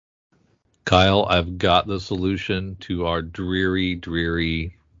Kyle, I've got the solution to our dreary,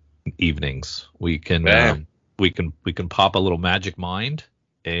 dreary evenings. We can Bam. we can pop a little magic mind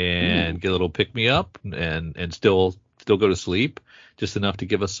Ooh. and get a little pick me up and still go to sleep, just enough to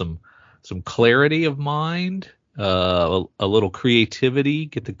give us some clarity of mind, a little creativity,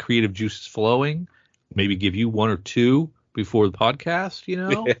 get the creative juices flowing, maybe give you one or two before the podcast,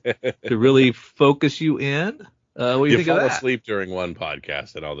 to really focus you in. What do you You think of fall that? asleep during one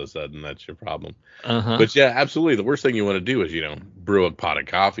podcast, and all of a sudden that's your problem. Uh-huh. But yeah, absolutely. The worst thing you want to do is, brew a pot of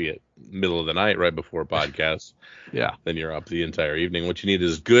coffee at middle of the night right before a podcast. Yeah. Then you're up the entire evening. What you need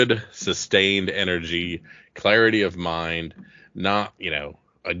is good, sustained energy, clarity of mind, not, a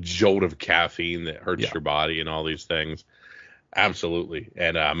jolt of caffeine that hurts Yeah. your body and all these things. Absolutely.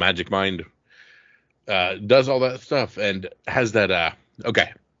 And Magic Mind does all that stuff and has that.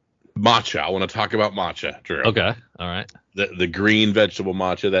 Okay, matcha. I want to talk about matcha, Drew. Okay. All right. The green vegetable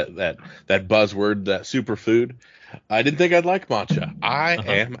matcha, that buzzword, that superfood. I didn't think I'd like matcha. I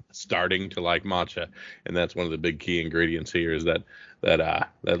Uh-huh. am starting to like matcha, and that's one of the big key ingredients here is that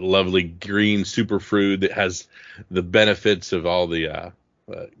lovely green superfood that has the benefits of all the uh,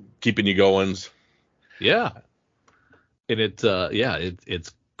 keeping you goings. Yeah. And it's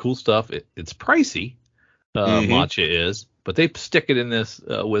cool stuff. It's pricey, Mm-hmm. matcha is, but they stick it in this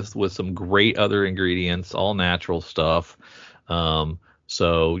with some great other ingredients, all natural stuff. But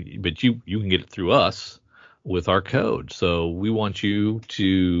you can get it through us with our code. So we want you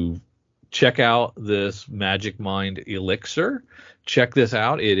to check out this Magic Mind elixir. Check this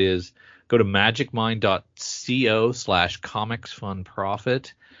out. It is Go to magicmind.co/comics fun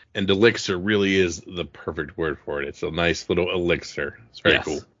profit. And elixir really is the perfect word for it. It's a nice little elixir. It's very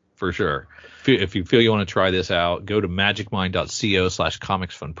cool. Yes, for sure. If you feel you want to try this out, go to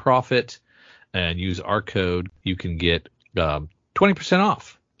magicmind.co/comics fun profit and use our code. You can get 20%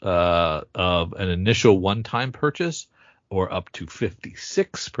 off of an initial one-time purchase or up to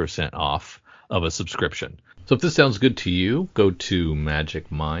 56% off of a subscription. So if this sounds good to you, go to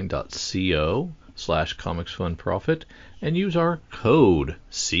magicmind.co/comics fun profit and use our code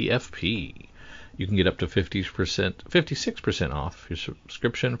CFP. You can get up to 50%, 56% off your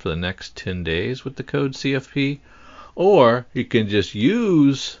subscription for the next 10 days with the code CFP. Or you can just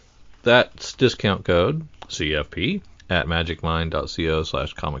use that discount code CFP at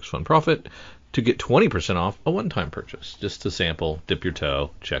magicmind.co/comics fun profit to get 20% off a one-time purchase. Just to sample, dip your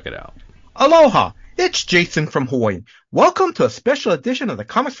toe, check it out. Aloha! It's Jason from Hawaii. Welcome to a special edition of the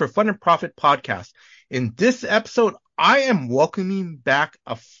Comics for Fun and Profit podcast. In this episode, I am welcoming back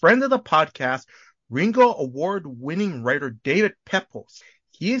a friend of the podcast, Ringo Award-winning writer David Pepose.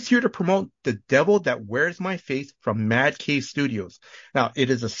 He is here to promote The Devil That Wears My Face from Mad Cave Studios. Now, it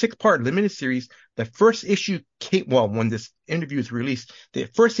is a 6-part limited series. The first issue when this interview is released, the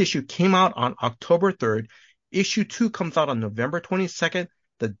first issue came out on October 3rd. Issue 2 comes out on November 22nd.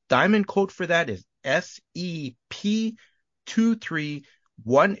 The diamond code for that is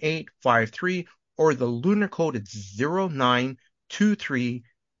SEP231853, or the lunar code is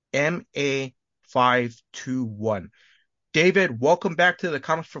 0923MA521. David, welcome back to the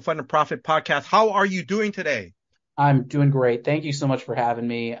Comics for Fun and Profit podcast. How are you doing today? I'm doing great. Thank you so much for having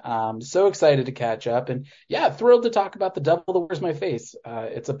me. I'm so excited to catch up and yeah, thrilled to talk about The Devil That Wears My Face.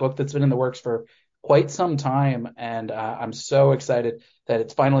 It's a book that's been in the works for quite some time, and I'm so excited that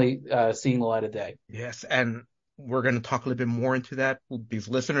it's finally seeing the light of day. Yes, and we're going to talk a little bit more into that. These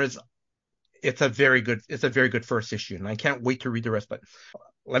listeners, it's a very good first issue, and I can't wait to read the rest. But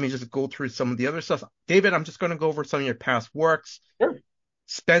let me just go through some of the other stuff. David, I'm just going to go over some of your past works. Sure.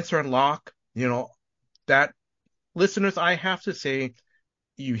 Spencer and Locke, that listeners, I have to say,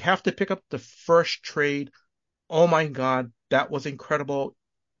 you have to pick up the first trade. Oh my God, that was incredible.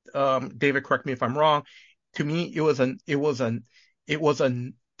 David, correct me if I'm wrong. To me, it was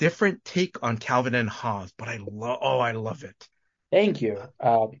a different take on Calvin and Hobbes, but I love it. Thank you.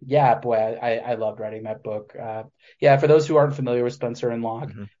 Yeah, boy, I loved writing that book. Yeah, for those who aren't familiar with Spencer and Locke,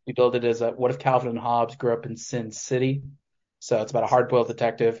 Mm-hmm. we build it as what if Calvin and Hobbes grew up in Sin City? So it's about a hard-boiled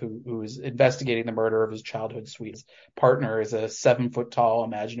detective who is investigating the murder of his childhood sweet. His partner is a 7-foot tall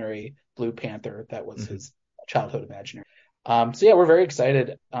imaginary Blue Panther that was Mm-hmm. his childhood imaginary. So yeah, we're very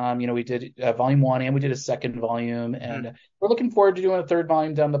excited. We did volume 1 and we did a second volume, Mm-hmm. and we're looking forward to doing a third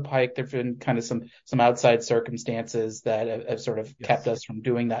volume down the pike. There've been kind of some outside circumstances that have sort of kept Yes. us from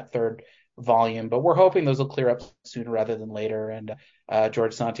doing that third volume, but we're hoping those will clear up sooner rather than later. And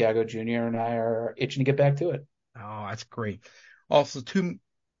George Santiago Jr. and I are itching to get back to it. Oh, that's great. Also, two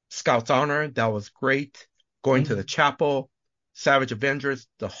Scouts Honor, that was great. Going to the Chapel, Savage Avengers,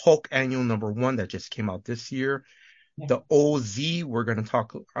 the Hulk Annual #1 that just came out this year. The OZ, we're going to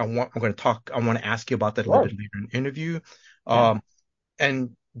talk. I want to ask you about that a little Sure. bit later in the interview. Yeah.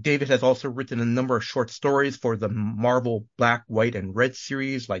 And David has also written a number of short stories for the Marvel Black, White, and Red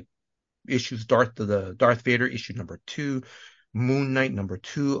series, like the Darth Vader issue #2, Moon Knight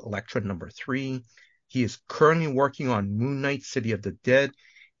 #2, Elektra #3. He is currently working on Moon Knight: City of the Dead,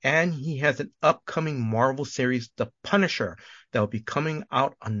 and he has an upcoming Marvel series, The Punisher, that will be coming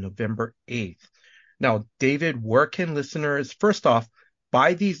out on November 8th. Now, David, where can listeners first off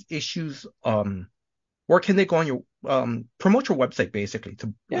buy these issues? Where can they go on your promote your website basically so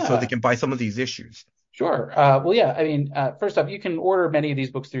they Yeah. can buy some of these issues? Sure. Well, yeah. I mean, first off, you can order many of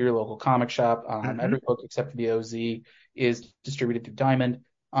these books through your local comic shop. Mm-hmm. Every book except for the OZ is distributed through Diamond.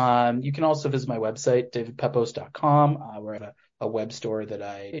 You can also visit my website, davidpepose.com, where I have a web store that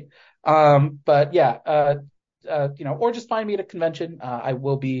I. But yeah, or just find me at a convention. I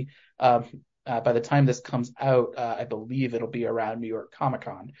will be. By the time this comes out, I believe it'll be around New York Comic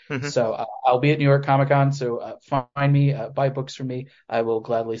Con. Mm-hmm. So I'll be at New York Comic Con. So find me, buy books from me. I will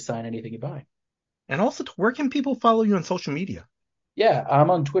gladly sign anything you buy. And also, where can people follow you on social media? Yeah, I'm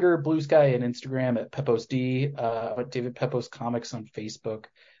on Twitter, Blue Sky, and Instagram at Pepose D. David Pepose Comics on Facebook,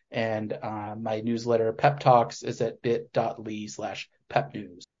 and my newsletter Pep Talks is at bit.ly/pep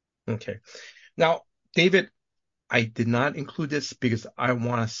news. Okay. Now, David, I did not include this because I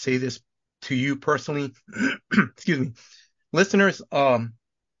want to say this to you personally. Excuse me. Listeners,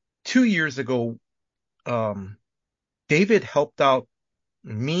 2 years ago, David helped out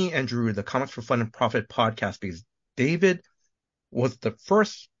me and Drew, the Comics for Fun and Profit podcast, because David was the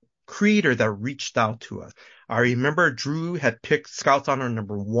first creator that reached out to us. I remember Drew had picked Scouts Honor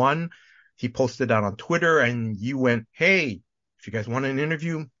 #1. He posted that on Twitter, and you went, "Hey, if you guys want an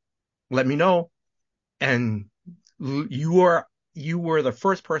interview, let me know." And you were the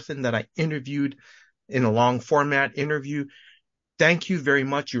first person that I interviewed in a long format interview. Thank you very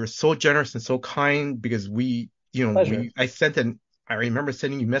much. You were so generous and so kind because Pleasure. I remember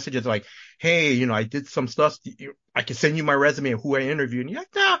sending you messages like, "Hey, I did some stuff. I can send you my resume of who I interviewed." And you're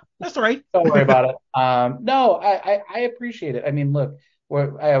like, "Nah, that's all right." Don't worry about it. No, I appreciate it. I mean, look,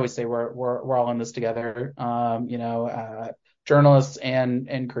 I always say we're all in this together. Journalists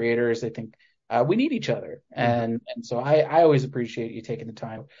and creators. I think we need each other, Mhm. and so I always appreciate you taking the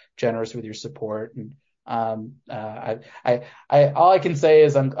time, generous with your support, and all I can say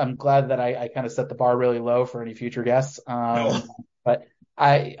is I'm glad that I kind of set the bar really low for any future guests. Oh, But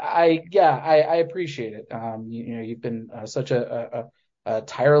I appreciate it. You've been such a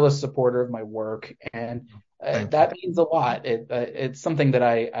tireless supporter of my work, and thank you. that means a lot. It's something that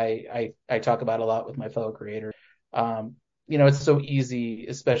I talk about a lot with my fellow creators. It's so easy,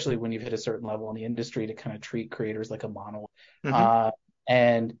 especially when you've hit a certain level in the industry, to kind of treat creators like a monolith. Hmm.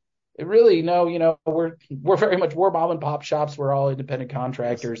 And it really, no, we're very much we're mom and pop shops. We're all independent Yes.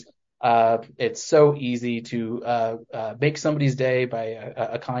 contractors. It's so easy to make somebody's day by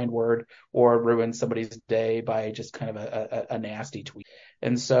a kind word, or ruin somebody's day by just kind of a nasty tweet.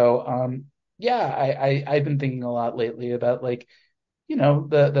 And so, I've been thinking a lot lately about, like,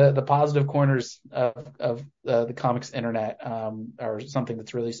 the positive corners of the comics internet, are something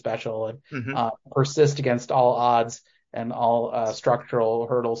that's really special, and Hmm. persist against all odds and all structural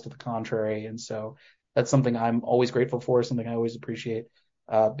hurdles to the contrary. And so that's something I'm always grateful for, something I always appreciate,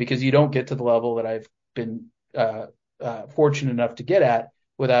 because you don't get to the level that I've been fortunate enough to get at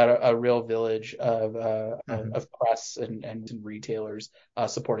without a real village Hmm. of press and retailers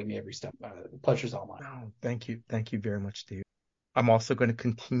supporting me every step. The pleasure's all mine. Oh, thank you. Thank you very much, Dave. I'm also going to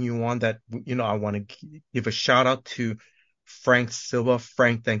continue on that. I want to give a shout out to Frank Silva.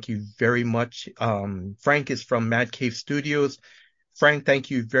 Frank, thank you very much. Frank is from Mad Cave Studios. Frank,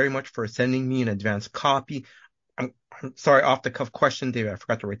 thank you very much for sending me an advanced copy. I'm sorry, off the cuff question, David. I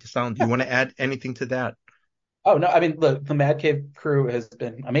forgot to write this down. Do you want to add anything to that? Oh no, I mean, look, the Mad Cave crew has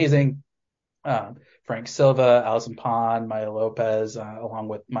been amazing. Frank Silva, Alison Pond, Maya Lopez, along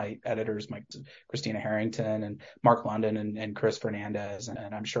with my editors, Christina Harrington and Mark London and Chris Fernandez,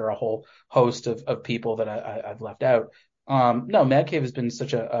 and I'm sure a whole host of people that I've left out. No, Mad Cave has been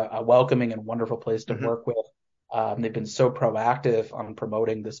such a welcoming and wonderful place to Hmm. work with. They've been so proactive on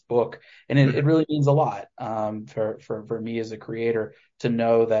promoting this book, and it Hmm. really means a lot, for me as a creator, to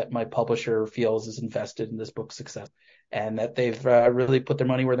know that my publisher feels is invested in this book's success, and that they've really put their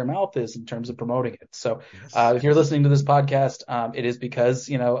money where their mouth is in terms of promoting it. So Yes. if you're listening to this podcast, it is because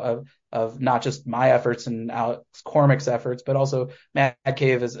of not just my efforts and Alex Cormick's efforts, but also Mad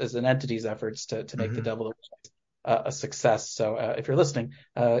Cave as an entity's efforts to make the Hmm. Devil a success. So if you're listening,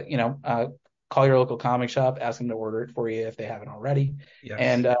 call your local comic shop, ask them to order it for you if they haven't already, Yes.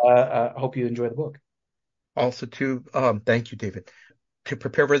 and hope you enjoy the book. Also, too, thank you, David. To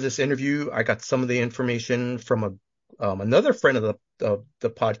prepare for this interview, I got some of the information from another friend of the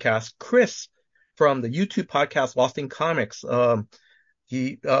podcast, Chris, from the YouTube podcast Lost in Comics.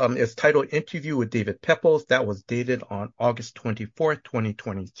 He is titled Interview with David Pepose. That was dated on August 24th,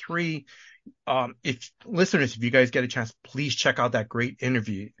 2023. If listeners, if you guys get a chance, please check out that great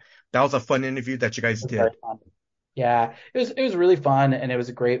interview. That was a fun interview that you guys It was very did. fun. Yeah, it was really fun, and it was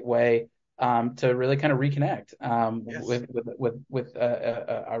a great way to really kind of reconnect Yes. with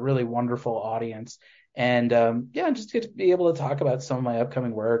a really wonderful audience, and yeah, just get to be able to talk about some of my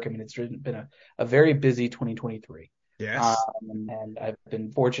upcoming work. I mean, it's been a very busy 2023. Um, Yes. and I've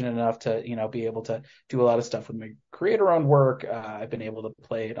been fortunate enough to, be able to do a lot of stuff with my creator-owned work. I've been able to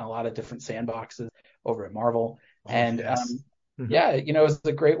play in a lot of different sandboxes over at Marvel, Oh, and yes. Hmm. yeah, it's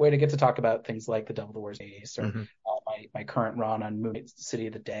a great way to get to talk about things like the Devil that Wears Ace, or Hmm. my current run on Moon Knight, City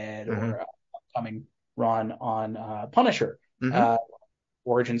of the Dead, Hmm. or upcoming run on Punisher. Hmm. Uh,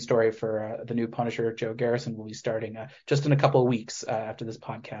 Origin story for the new Punisher, Joe Garrison, will be starting just in a couple of weeks after this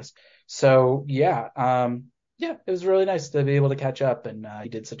podcast. So yeah, yeah, it was really nice to be able to catch up, and he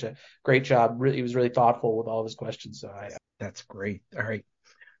did such a great job. Really, he was really thoughtful with all of his questions. So I That's great. All right.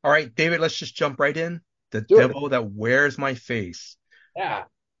 All right, David, let's just jump right in. The do it. devil that wears my face. Yeah,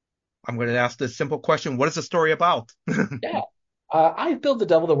 I'm going to ask this simple question. What is the story about? yeah. I build The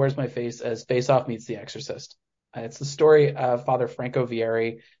Devil That Wears My Face as Face Off meets The Exorcist. It's the story of Father Franco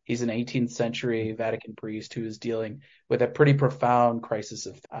Vieri. He's an 18th century Vatican priest who is dealing with a pretty profound crisis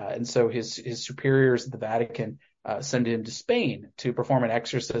and so his superiors at the Vatican send him to Spain to perform an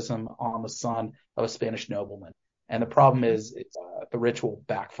exorcism on the son of a Spanish nobleman. And the problem is the ritual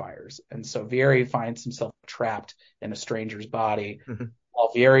backfires. And so Vieri finds himself trapped in a stranger's body, Hmm.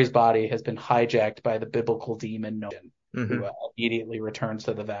 while Vieri's body has been hijacked by the biblical demon Nolan, who Hmm. immediately returns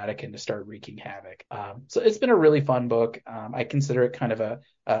to the Vatican to start wreaking havoc. So it's been a really fun book. I consider it kind of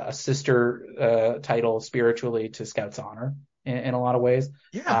a sister title spiritually to Scout's Honor in a lot of ways.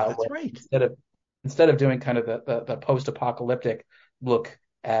 Yeah, that's Where right. instead of doing kind of the post-apocalyptic look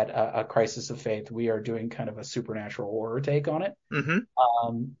at a crisis of faith, we are doing kind of a supernatural horror take on it. Hmm.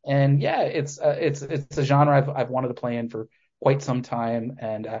 And yeah, it's a genre I've wanted to play in for quite some time,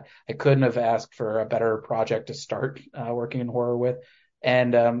 and I couldn't have asked for a better project to start working in horror with,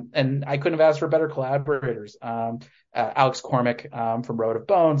 and I couldn't have asked for better collaborators. Alex Cormack from Road of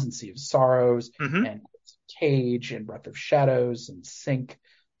Bones and Sea of Sorrows, Hmm. and Cage and Breath of Shadows and Sync,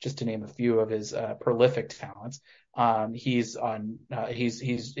 just to name a few of his prolific talents. He's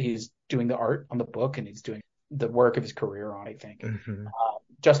doing the art on the book, and he's doing the work of his career on, I think. Hmm.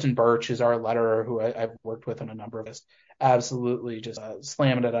 Justin Birch is our letterer, who I've worked with on a number of this. Absolutely just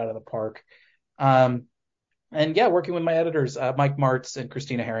slamming it out of the park. Um, and yeah, working with my editors, Mike Martz and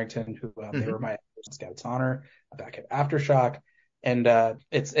Christina Harrington, who they Hmm. were my editors in Scouts Honor back at Aftershock. And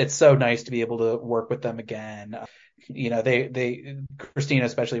it's so nice to be able to work with them again. They Christina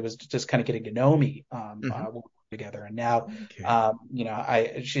especially was just kind of getting to know me Hmm. when we were together, and now Okay.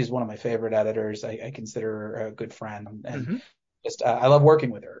 I she's one of my favorite editors. I consider her a good friend, and Hmm. just I love working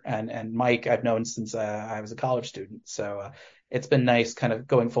with her. And Mike I've known since I was a college student, so it's been nice kind of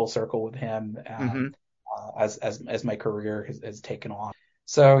going full circle with him Hmm. as my career has taken on.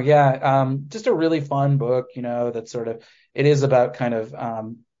 So yeah, just a really fun book, that sort of it is about kind of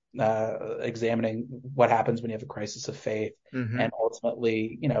examining what happens when you have a crisis of faith, Hmm. and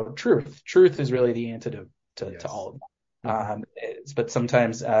ultimately, truth. Truth is really the antidote to Yes. all of that. Hmm. But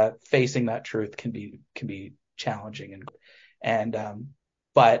sometimes facing that truth can be challenging, and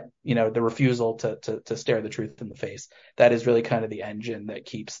but the refusal to stare the truth in the face, that is really kind of the engine that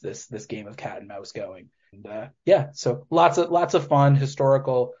keeps this game of cat and mouse going. And yeah, so lots of fun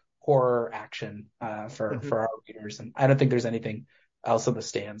historical horror action Hmm. for our readers, and I don't think there's anything else in the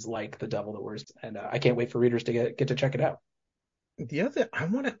stands like The Devil That Wears, and I can't wait for readers to get to check it out. The other I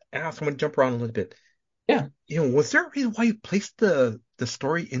want to ask, I'm going to jump around a little bit. Yeah, Was there a reason why you placed the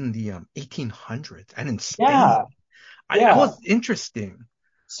story in the 1800s and in yeah, Spain? I yeah. was interesting.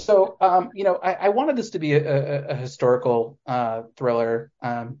 So, I wanted this to be a historical thriller,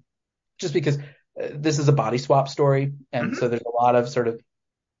 just because this is a body swap story, and Hmm. so there's a lot of sort of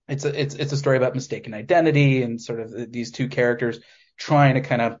it's a story about mistaken identity and sort of these two characters trying to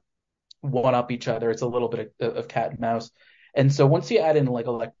kind of one up each other. It's a little bit of cat and mouse, and so once you add in like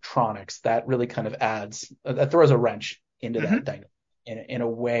electronics, that really kind of adds that throws a wrench into that Hmm. dynamic in a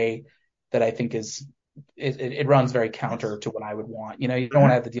way that I think it runs very counter Yes. to what I would want. You don't want to Hmm.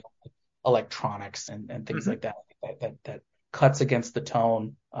 have to deal with electronics and things Hmm. like that cuts against the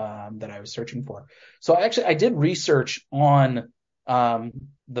tone that I was searching for. So I did research on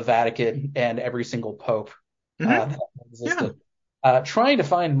the Vatican and every single pope Hmm. that Yeah. existed, trying to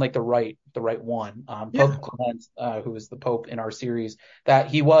find like the right one. Yeah. Pope Clement, who is the Pope in our series, that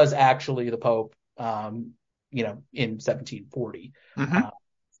he was actually the Pope, in 1740. Hmm. Uh,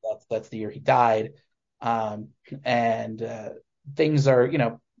 that's the year he died. Um, and things are,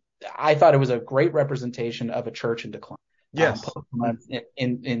 I thought it was a great representation of a church in decline. Yes. Pope Clement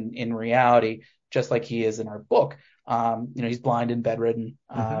in reality, just like he is in our book. He's blind and bedridden.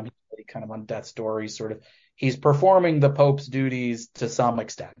 Hmm. He's really kind of on death's door. He's performing the Pope's duties to some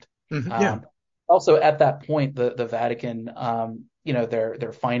extent. Hmm. Yeah. Um, Also, at that point, the Vatican,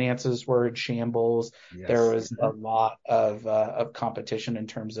 their finances were in shambles. There Yes. was a lot of competition in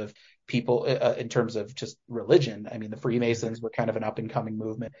terms of people, in terms of just religion. I mean, the Freemasons were kind of an up and coming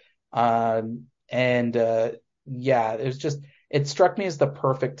movement, and yeah, it struck me as the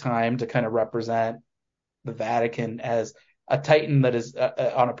perfect time to kind of represent the Vatican as a titan that is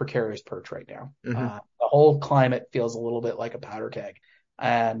on a precarious perch right now. Hmm. The whole climate feels a little bit like a powder keg,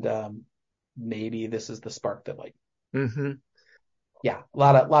 and maybe this is the spark that, like, Hmm. yeah, a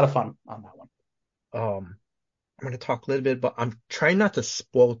lot of fun on that one. I'm going to talk a little bit, but I'm trying not to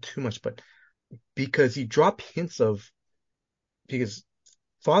spoil too much, but because you drop hints of, because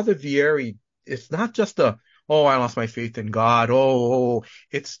Father Vieri, it's not just oh, I lost my faith in God.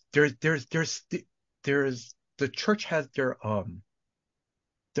 It's there's the church has their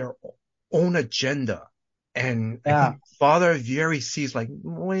own agenda. And I Yeah. think Father Vieri sees like,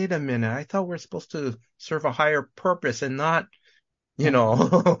 wait a minute, I thought we're supposed to serve a higher purpose and not, you know.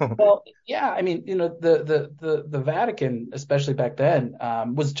 Well, yeah, I mean, the Vatican, especially back then,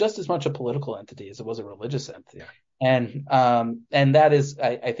 was just as much a political entity as it was a religious entity, Yeah. and that is,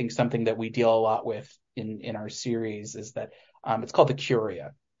 I think, something that we deal a lot with in our series, is that it's called the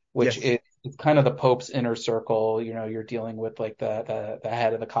Curia, which Yes. is it's kind of the Pope's inner circle. You're dealing with like the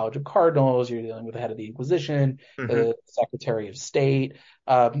head of the College of Cardinals, you're dealing with the head of the Inquisition, Hmm. the Secretary of State,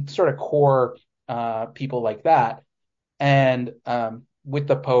 sort of core people like that. And with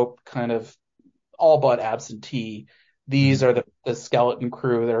the Pope kind of all but absentee, these Hmm. are the skeleton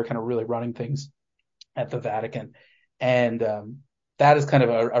crew that are kind of really running things at the Vatican. And that is kind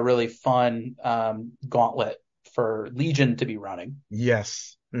of a really fun gauntlet for Legion to be running.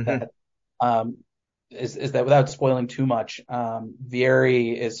 Yes. Hmm. That um, is that, without spoiling too much,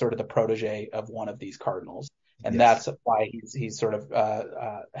 Vieri is sort of the protege of one of these cardinals, and Yes. that's why he's sort of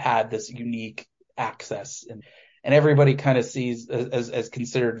had this unique access, and everybody kind of sees as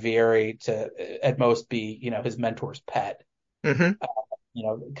considered Vieri to at most be, his mentor's pet, Hmm.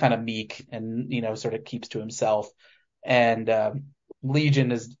 kind of meek and, sort of keeps to himself, and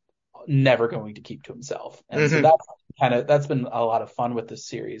Legion is never going to keep to himself, and so Hmm. that's been a lot of fun with this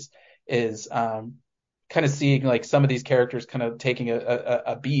series, is kind of seeing like some of these characters kind of taking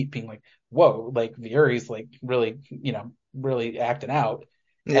a beat, being like, whoa, like Vieri's like really, really acting out.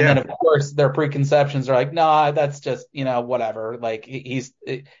 And then Yeah. of course their preconceptions are like, nah, that's just, whatever. Like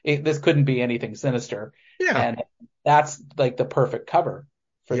this couldn't be anything sinister. Yeah. And that's like the perfect cover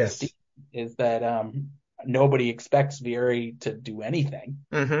for this team, Yes. is that nobody expects Vieri to do anything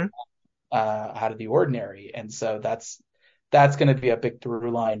Hmm. out of the ordinary. And so that's going to be a big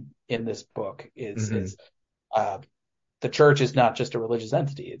through line in this book, is Hmm. uh, the church is not just a religious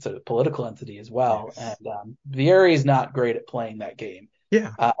entity; it's a political entity as well. And Yes. Vieri is not great at playing that game.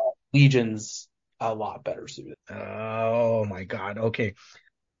 Yeah. Uh, Legion's a lot better suited. Oh my God. Okay.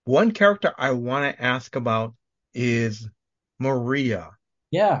 One character I want to ask about is Maria.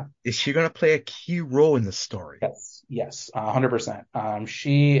 Yeah. Is she going to play a key role in the story? Yes, 100%.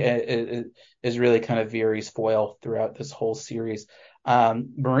 She is really kind of Vieri's foil throughout this whole series.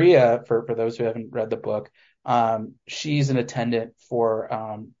 Maria, for those who haven't read the book, she's an attendant for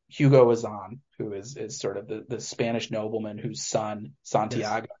Hugo Azan, who is sort of the Spanish nobleman whose son, Yes.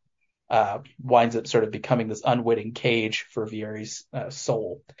 Santiago, winds up sort of becoming this unwitting cage for Vieri's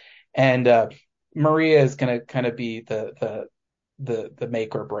soul. And Maria is going to kind of be the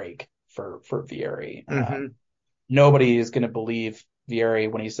make or break for Vieri. Hmm. Nobody is going to believe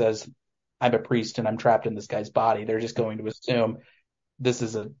Vieri when he says, "I'm a priest and I'm trapped in this guy's body." They're just going to assume this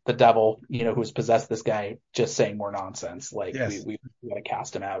is the devil, who's possessed this guy, just saying more nonsense. Like Yes. we got to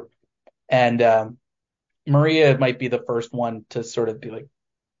cast him out. And Maria might be the first one to sort of be like,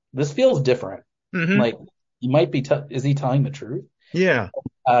 "This feels different." Hmm. Like he might be. Is he telling the truth? Yeah.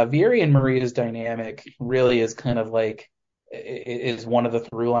 Vieri and Maria's dynamic really is kind of like is one of the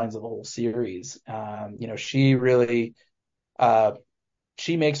through lines of the whole series. She really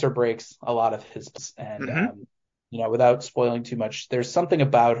she makes or breaks a lot of his, and Hmm. without spoiling too much, there's something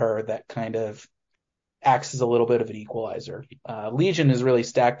about her that kind of acts as a little bit of an equalizer. Legion has really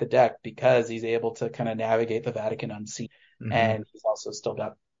stacked the deck because he's able to kind of navigate the Vatican unseen, and he's also still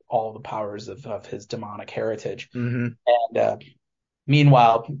got all the powers of his demonic heritage. And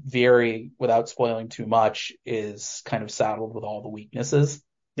meanwhile, Vieri, without spoiling too much, is kind of saddled with all the weaknesses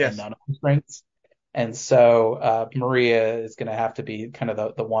and none of the strengths. And so Maria is going to have to be kind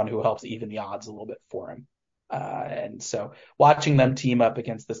of the one who helps even the odds a little bit for him. And so watching them team up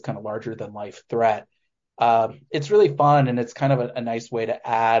against this kind of larger than life threat, it's really fun, and it's kind of a nice way to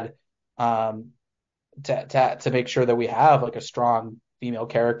add to make sure that we have like a strong female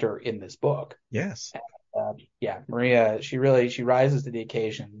character in this book. Yes. Yeah, Maria, she rises to the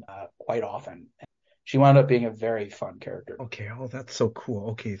occasion quite often. She wound up being a very fun character. Okay, oh, that's so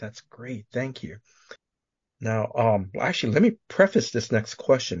cool. Okay, that's great. Thank you. Now, actually, let me preface this next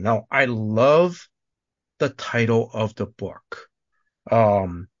question. Now, I love the title of the book.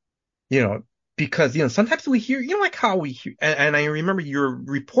 You know, because, sometimes we hear, like how we hear, and I remember you're a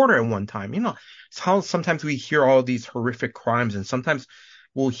reporter at one time, it's how sometimes we hear all these horrific crimes, and sometimes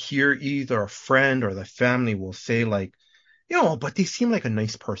we'll hear either a friend or the family will say like, but they seem like a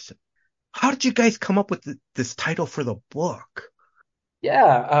nice person. How did you guys come up with this title for the book?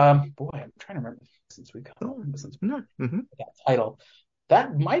 Yeah, boy, I'm trying to remember since we got that title.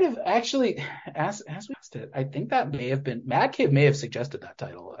 That might have actually, as we asked it, I think that may have been Mad Cave may have suggested that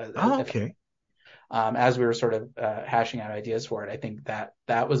title. Okay. As we were sort of hashing out ideas for it, I think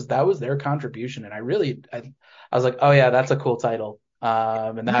that was their contribution, and I was like, oh yeah, that's a cool title,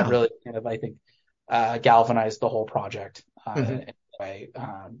 and that really kind of, I think, galvanized the whole project in a way.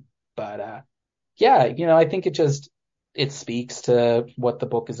 But yeah, I think it speaks to what the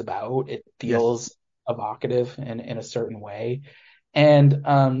book is about. It feels evocative in a certain way. And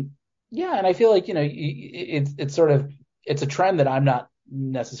yeah, and I feel like, it's sort of, it's a trend that I'm not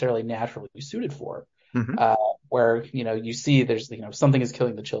necessarily naturally suited for. Where, you see there's, something is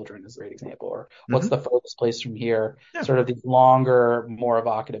killing the children is a great example, or what's the furthest place from here, sort of these longer, more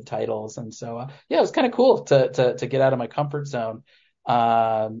evocative titles. And so, yeah, it was kind of cool to get out of my comfort zone.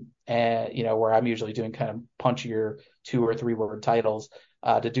 And, where I'm usually doing kind of punchier 2 or 3 word titles,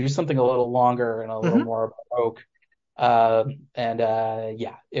 to do something a little longer and a little more baroque.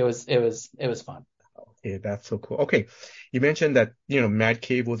 Yeah, it was fun. Okay, that's so cool. Okay, you mentioned that, Mad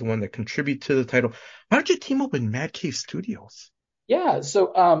Cave was the one that contributed to the title. How did you team up with Mad Cave Studios? Yeah,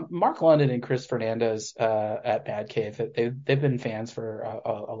 so Mark London and Chris Fernandez at Mad Cave, they've been fans for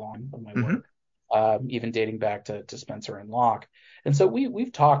a long of my work, even dating back to Spencer and Locke. And so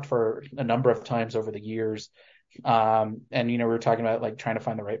we've talked for a number of times over the years, and we were talking about like trying to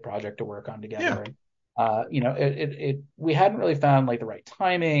find the right project to work on together. And we hadn't really found like the right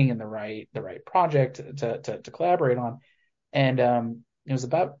timing and the right project to collaborate on. And it was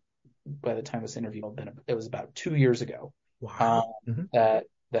about, by the time this interview, then it was about 2 years ago. Wow.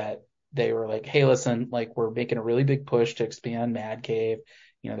 That they were like, hey, listen, like we're making a really big push to expand Mad Cave.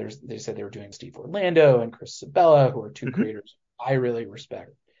 They said they were doing Steve Orlando and Chris Sabella, who are 2 creators I really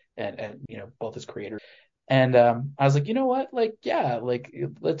respect, and both as creators. And I was like, you know what? Like, yeah, like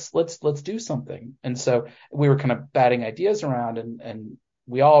let's do something. And so we were kind of batting ideas around, and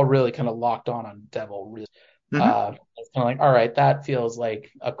we all really kind of locked on Devil. It's kind of like, all right, that feels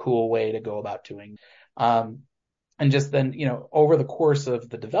like a cool way to go about doing. And just then, over the course of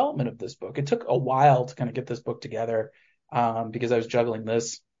the development of this book, it took a while to kind of get this book together, because I was juggling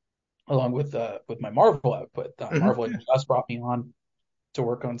this along with my Marvel output. Marvel had just brought me on to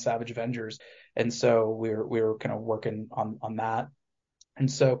work on Savage Avengers, and so we were kind of working on that.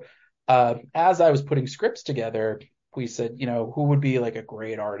 And so as I was putting scripts together, we said, who would be like a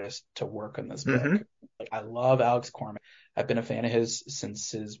great artist to work on this book? Like, I love Alex Cormack. I've been a fan of his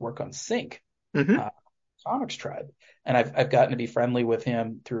since his work on Sync, Comics Tribe, and I've gotten to be friendly with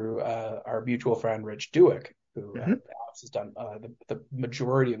him through our mutual friend Rich Duick, who Alex has done the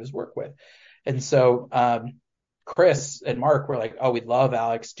majority of his work with. And so Chris and Mark were like, oh, we love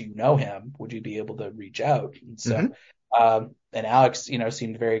Alex. Do you know him? Would you be able to reach out? And so, and Alex,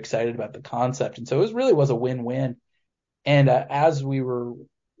 seemed very excited about the concept. And so it really was a win-win. And as we were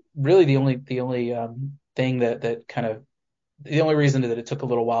really the only thing that kind of, the only reason that it took a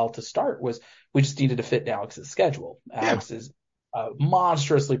little while to start was we just needed to fit in Alex's schedule. Alex is a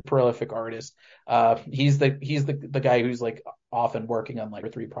monstrously prolific artist. He's the guy who's like often working on like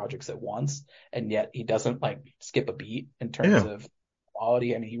 3 projects at once, and yet he doesn't like skip a beat in terms of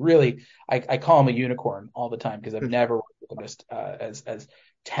quality. I mean, he really, I call him a unicorn all the time because I've never worked with an artist as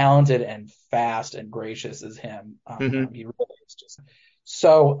talented and fast and gracious as him. He really is just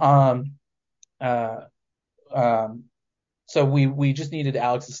so. So we just needed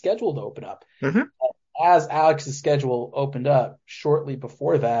Alex's schedule to open up. as Alex's schedule opened up shortly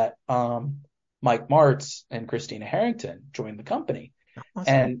before that, Mike Martz and Christina Harrington joined the company.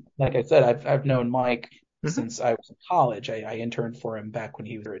 Awesome. And like I said, I've known Mike Mm-hmm. since I was in college. I interned for him back when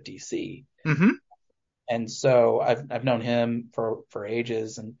he was at DC. Mm-hmm. And so I've known him for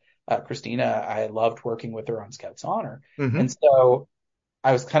ages. And Christina, I loved working with her on Scouts Honor. Mm-hmm. And so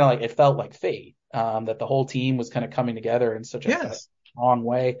I was kind of like, it felt like fate, that the whole team was kind of coming together in such a Yes. strong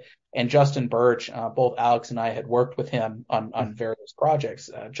way. And Justin Birch, both Alex and I had worked with him on various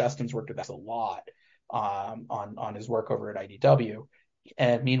projects. Justin's worked with us a lot on his work over at IDW.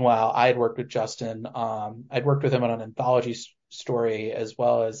 And meanwhile, I had worked with Justin. I'd worked with him on an anthology story as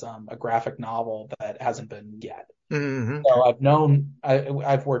well as a graphic novel that hasn't been yet. Mm-hmm. Okay. So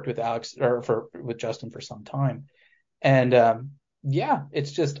I've worked with Alex or with Justin for some time. And yeah,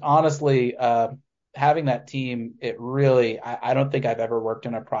 it's just honestly having that team, it really, I don't think I've ever worked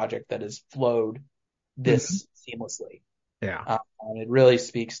on a project that has flowed Mm-hmm. this seamlessly. Yeah. And it really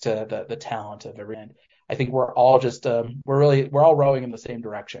speaks to the talent of everyone. I think we're all just we're all rowing in the same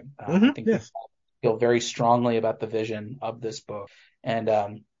direction. I Mm-hmm. think we Yes. feel very strongly about the vision of this book, and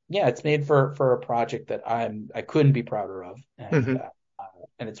yeah, it's made for a project that I couldn't be prouder of, Mm-hmm.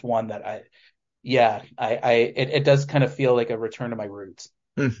 and it's one that it does kind of feel like a return to my roots.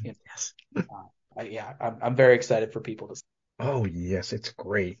 Mm-hmm. You Yes. know, I'm very excited for people to see. Oh, yes, it's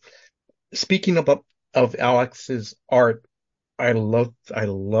great. Speaking of Alex's art, I love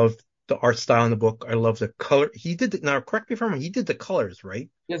the art style in the book. I love the color. He did now, correct me if I'm wrong, he did the colors, right?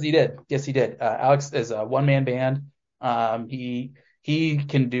 Yes, he did. Yes, he did. Alex is a one man band. He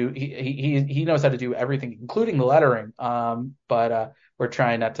can do he knows how to do everything, including the lettering. But we're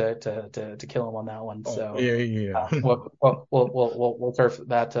trying not to kill him on that one. Oh, So yeah, yeah. we'll turf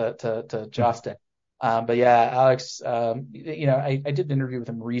that to Justin. But yeah, Alex, I did an interview with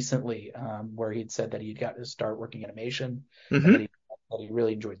him recently, where he'd said that he'd got to start working animation and Mm-hmm. that he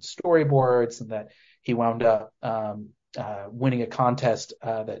really enjoyed storyboards and that he wound up winning a contest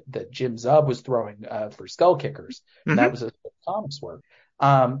that Jim Zub was throwing for Skull Kickers, and that Mm-hmm. was his comics work.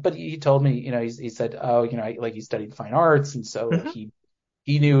 But he told me, he said, oh, like he studied fine arts, and so like Mm-hmm.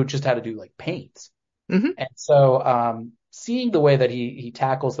 he knew just how to do like paints. Mm-hmm. And so seeing the way that he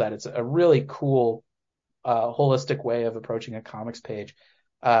tackles that, it's a really cool, holistic way of approaching a comics page.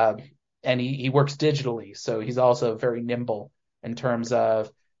 Uh, and he works digitally, so he's also very nimble in terms of,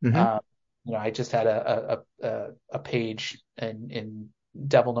 Mm-hmm. um, I just had a page in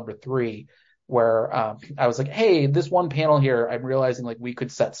Devil number 3 where I was like, hey, this one panel here, I'm realizing like we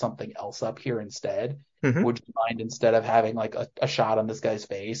could set something else up here instead. Mm-hmm. Would you mind, instead of having like a shot on this guy's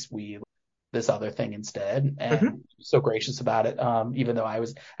face, we this other thing instead? Mm-hmm. And so gracious about it, even though I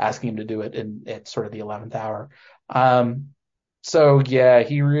was asking him to do it at sort of the 11th hour. So yeah,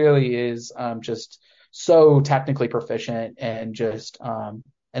 he really is just so technically proficient and just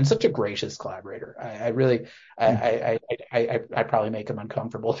and such a gracious collaborator. I really I probably make him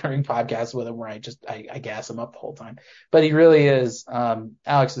uncomfortable during podcasts with him where I gas him up the whole time. But he really is.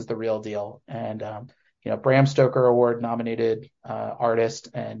 Alex is the real deal, and Bram Stoker Award nominated artist,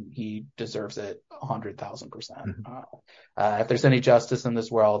 and he deserves it 100,000%. Mm-hmm. If there's any justice in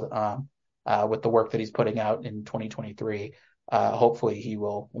this world, with the work that he's putting out in 2023, hopefully he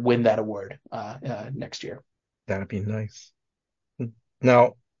will win that award next year. That'd be nice.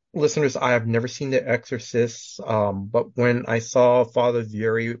 Now, listeners, I have never seen The Exorcist, but when I saw Father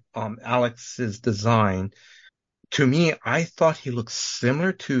Vieri, Alex's design, to me, I thought he looked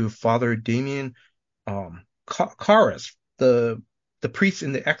similar to Father Damien Karras, the priest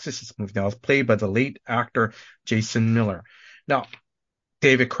in the Exorcist movie. That was played by the late actor Jason Miller. Now,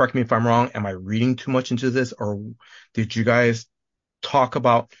 David, correct me if I'm wrong. Am I reading too much into this, or did you guys talk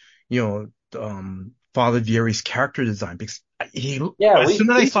about, Father Vieri's character design? Because Yeah, as we soon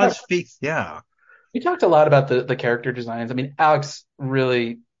as I we saw his talked face, yeah. we talked a lot about the character designs. I mean, Alex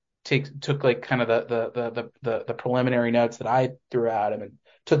really took like kind of the preliminary notes that I threw at him and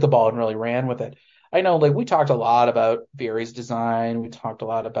took the ball and really ran with it. I know, like we talked a lot about Barry's design. We talked a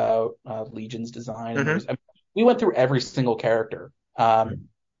lot about Legion's design, and Mm-hmm. we went through every single character.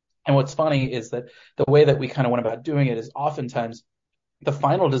 And what's funny is that the way that we kind of went about doing it is oftentimes the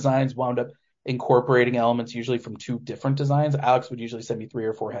final designs wound up incorporating elements usually from two different designs. Alex would usually send me 3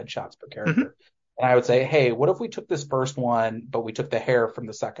 or 4 headshots per Mm-hmm. character. And I would say, hey, what if we took this first one, but we took the hair from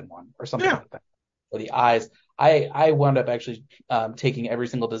the second one or something Yeah. like that? Or the eyes. I wound up actually taking every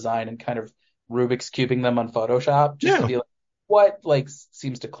single design and kind of Rubik's cubing them on Photoshop just to Yeah. be like, what like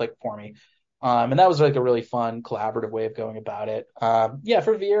seems to click for me. And that was like a really fun collaborative way of going about it. Yeah,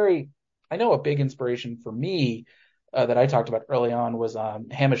 for Vieri, I know a big inspiration for me that I talked about early on was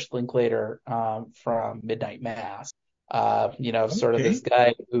Hamish Linklater from Midnight Mass. Sort of Okay. this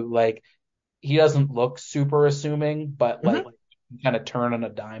guy who like he doesn't look super assuming, but Hmm. like kind of turn on a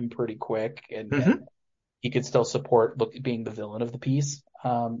dime pretty quick, Hmm. and he could still support being the villain of the piece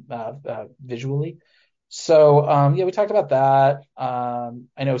visually. So yeah, we talked about that.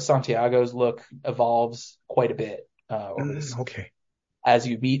 I know Santiago's look evolves quite a bit over this Okay. as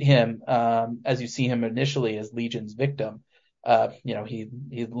you meet him, as you see him initially as Legion's victim.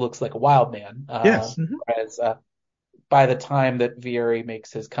 He looks like a wild man. Yes. Whereas by the time that Vieri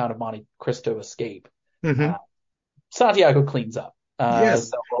makes his Count of Monte Cristo escape, Hmm. uh, Santiago cleans up. Yes.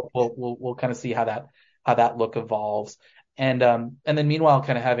 So we'll kind of see how that look evolves, and then meanwhile,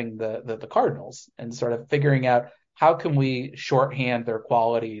 kind of having the Cardinals and sort of figuring out how can we shorthand their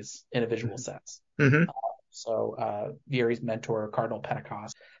qualities in a visual sense. Hmm. So Vieri's mentor, Cardinal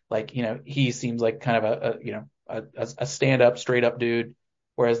Pentecost, like he seems like kind of a stand up, straight up dude,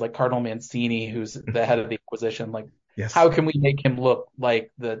 whereas like Cardinal Mancini, who's the head of the Inquisition, like Yes. how can we make him look like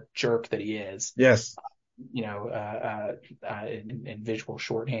the jerk that he is? Yes. In visual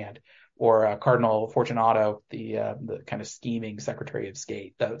shorthand, or Cardinal Fortunato, the kind of scheming Secretary of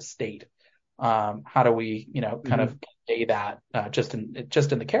State. How do we, kind Hmm. of convey that just in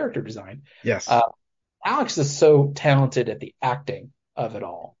the character design? Yes. Uh, Alex is so talented at the acting of it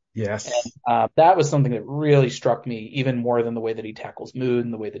all. And Yes. that was something that really struck me even more than the way that he tackles mood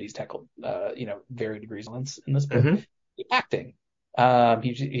and the way that he's tackled, varied degrees of violence in this book. Hmm. The acting,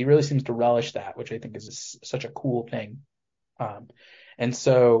 he really seems to relish that, which I think is such a cool thing. Um, and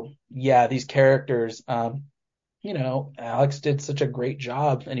so, yeah, these characters, Alex did such a great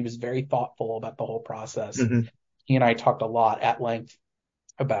job, and he was very thoughtful about the whole process. Hmm. He and I talked a lot at length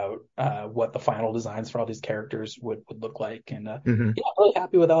about what the final designs for all these characters would look like, and Hmm. yeah, I'm really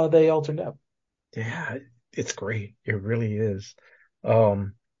happy with how they all turned out. Yeah, it's great. It really is.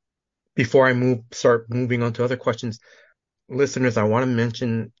 Um, Before I start moving on to other questions, listeners, I want to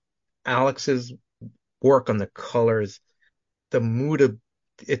mention Alex's work on the colors, the mood of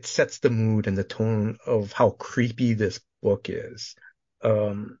it sets the mood and the tone of how creepy this book is.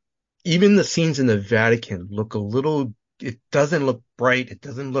 Um, Even the scenes in the Vatican look a little, it doesn't look bright.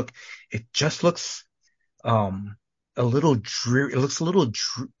 It just looks, um, a little dreary. It looks a little,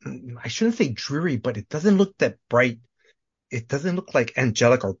 I shouldn't say dreary, but it doesn't look that bright. It doesn't look like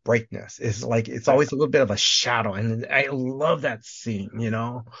angelic or brightness. It's like, it's Right. always a little bit of a shadow. And I love that scene.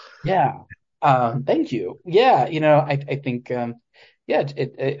 Yeah. Thank you. Yeah, I think yeah,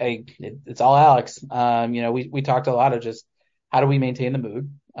 it's all Alex. We talked a lot of just how do we maintain the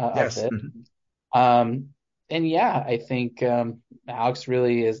mood of Yes. this. Um, and yeah, I think Alex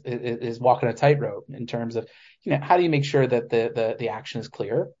really is walking a tightrope in terms of, how do you make sure that the action is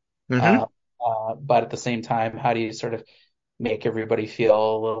clear, Hmm. uh, but at the same time, how do you sort of make everybody feel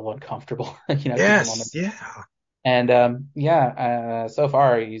a little uncomfortable, keep them on the Yes. Yeah. and yeah, so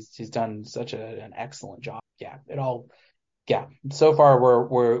far he's done such an excellent job. Yeah, it all yeah. So far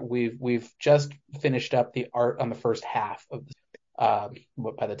we've just finished up the art on the first half of this.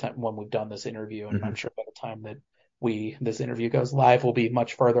 By the time when we've done this interview, and I'm Hmm. sure by the time that this interview goes live, we'll be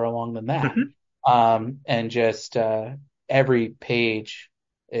much further along than that. Hmm. And just every page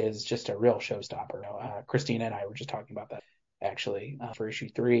is just a real showstopper. Christina and I were just talking about that actually for issue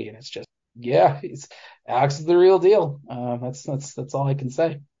 3, and it's just yeah, Alex is the real deal. That's all I can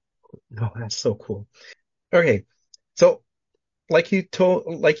say. Oh, that's so cool. Okay. So, like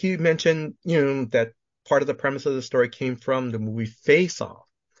you mentioned, that part of the premise of the story came from the movie Face Off.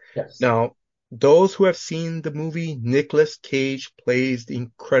 Yes. Now, those who have seen the movie, Nicolas Cage plays the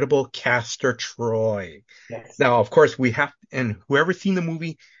incredible Castor Troy. Yes. Now, of course, and whoever's seen the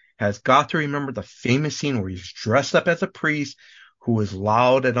movie has got to remember the famous scene where he's dressed up as a priest who is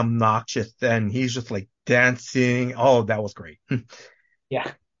loud and obnoxious, and he's just like dancing. Oh, that was great.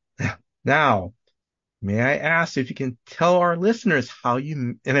 Yeah. Now, may I ask if you can tell our listeners how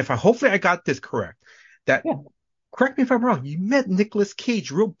and if hopefully I got this correct, that, Yeah. correct me if I'm wrong, you met Nicolas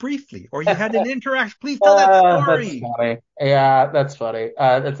Cage real briefly, or you had an interaction. Please tell that That's story. funny. Yeah, that's funny.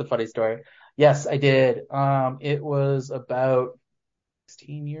 That's a funny story. Yes, I did. It was about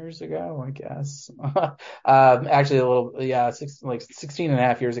 16 years ago, I guess. Actually, a little, yeah, 16 and a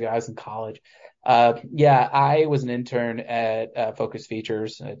half years ago. I was in college. Yeah, I was an intern at Focus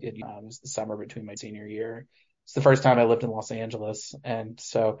Features. It was the summer between my senior year. It's the first time I lived in Los Angeles, and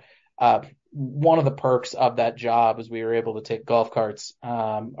so one of the perks of that job is we were able to take golf carts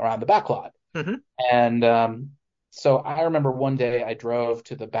around the back lot. Hmm. And so I remember one day I drove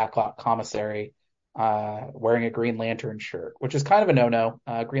to the backlot commissary wearing a Green Lantern shirt, which is kind of a no-no.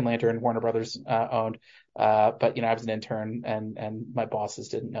 Green Lantern, Warner Brothers owned. But I was an intern, and my bosses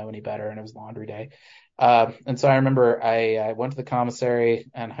didn't know any better, and it was laundry day. And so I remember I went to the commissary,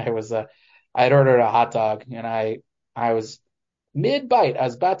 and I had ordered a hot dog, and I was mid bite. I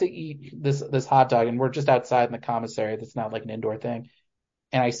was about to eat this hot dog, and we're just outside in the commissary. That's not like an indoor thing.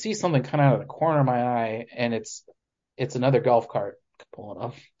 And I see something come out of the corner of my eye, and it's another golf cart pulling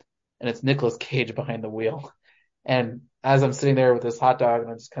up, and it's Nicolas Cage behind the wheel. And as I'm sitting there with this hot dog,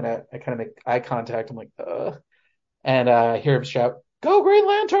 and I kind of make eye contact. I'm like, ugh. And I hear him shout, "Go Green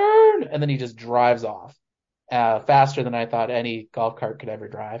Lantern!" And then he just drives off, faster than I thought any golf cart could ever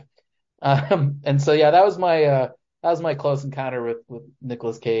drive. And so yeah, that was my close encounter with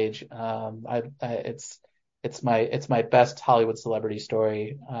Nicolas Cage. It's my best Hollywood celebrity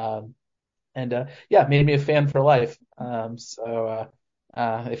story. And yeah, made me a fan for life.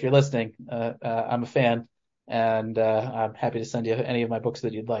 If you're listening, I'm a fan, and I'm happy to send you any of my books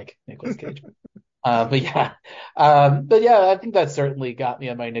that you'd like, Nicolas Cage. But yeah, I think that certainly got me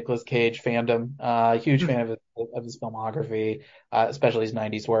on my Nicolas Cage fandom. Huge fan of his filmography, especially his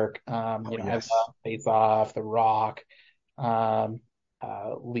 '90s work. I Yes. love Face Off, The Rock, um,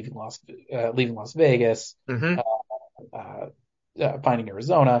 Leaving Las Vegas, Mm-hmm. Finding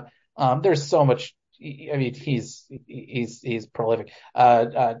Arizona. There's so much. I mean, he's prolific.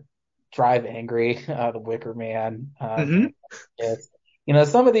 Drive Angry, The Wicker Man, Mm-hmm. Yes.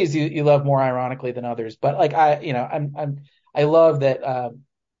 Some of these you love more ironically than others, but like I love that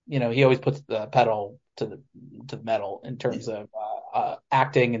he always puts the pedal to the metal in terms of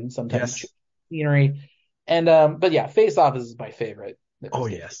acting and sometimes Yes. scenery. And but yeah, Face Off is my favorite Oh,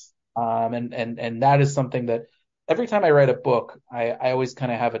 Nicolas Cage. yes. And that is something that every time I write a book, I always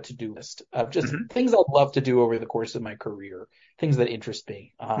kind of have a to-do list of just Mm-hmm. things I'd love to do over the course of my career, things that interest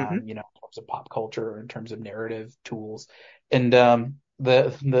me, Mm-hmm. in terms of pop culture, in terms of narrative tools. And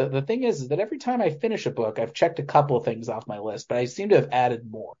the thing is that every time I finish a book, I've checked a couple of things off my list, but I seem to have added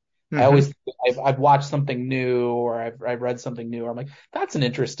more. I Mm-hmm. always I've watched something new, or I've read something new, or I'm like, that's an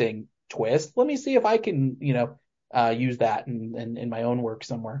interesting twist. Let me see if I can, use that in my own work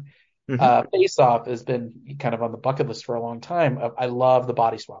somewhere. Mm-hmm. Face Off has been kind of on the bucket list for a long time. I love the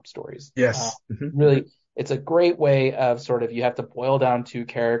body swap stories. Yes. Mm-hmm. Really, it's a great way of sort of, you have to boil down two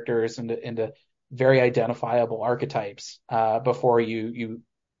characters into very identifiable archetypes before you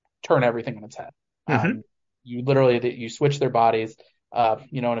turn everything on its head. Mm-hmm. You switch their bodies.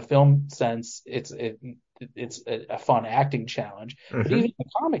 In a film sense, it's a fun acting challenge. But Mm-hmm. even in the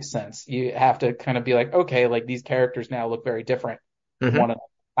comic sense, you have to kind of be like, okay, like these characters now look very different from Mm-hmm. one another.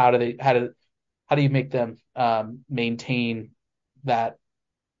 How do you make them maintain that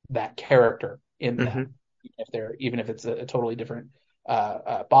character in Mm-hmm. them, even if it's a totally different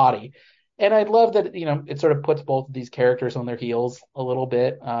body. And I love that it sort of puts both of these characters on their heels a little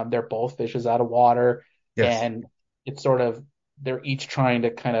bit. They're both fishes out of water, Yes. and it's sort of, they're each trying to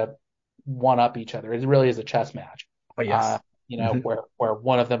kind of one up each other. It really is a chess match. Oh, yes. Mm-hmm. Where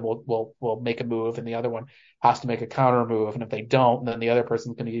one of them will make a move, and the other one has to make a counter move, and if they don't, then the other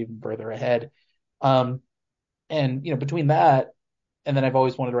person's going to get even further ahead. Um, and between that, and then I've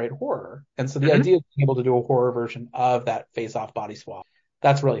always wanted to write horror, and so the Mm-hmm. idea of being able to do a horror version of that Face Off body swap,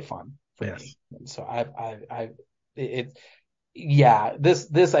 that's really fun for Yes. me. And so it yeah,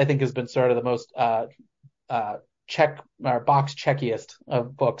 this I think has been sort of the most check or box checkiest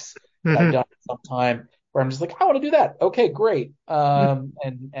of books that I've Mm-hmm. done in some time, where I'm just like, I want to do that. Okay, great.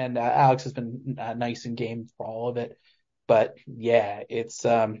 And Alex has been nice and game for all of it. But yeah, it's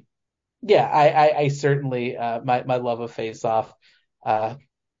yeah, I certainly my love of Face Off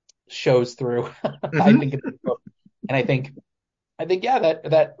shows through. I Mm-hmm. think in the book, and I think yeah,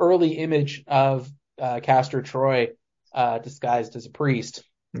 that early image of Castor Troy disguised as a priest.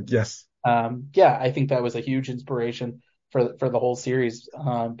 Yes. Yeah, I think that was a huge inspiration for the whole series,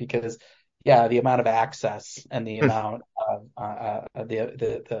 because yeah, the amount of access and the amount of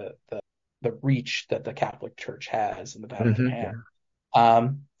the reach that the Catholic Church has and the Vatican Mm-hmm. has. Yeah.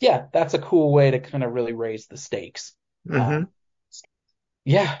 Yeah, that's a cool way to kind of really raise the stakes. Mm-hmm.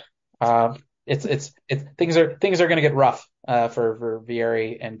 Yeah, it's things are going to get rough for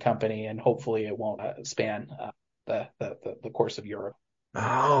Vieri and company, and hopefully it won't span the course of Europe.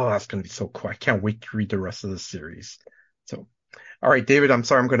 Oh, that's going to be so cool. I can't wait to read the rest of the series. So, all right, David, I'm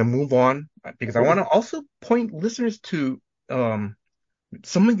sorry, I'm going to move on because I want to also point listeners to some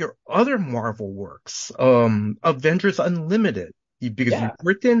of your other Marvel works, Avengers Unlimited, because you've Yeah,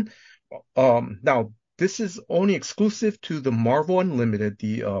 written, now this is only exclusive to the Marvel Unlimited,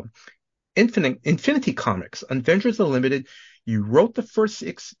 the Infinity Comics, Avengers Unlimited. You wrote the first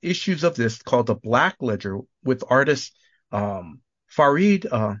 6 issues of this called The Black Ledger with artist Farid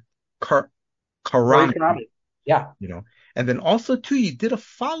Kar Fareed Karami, Karami. Yeah. you know. And then also too, you did a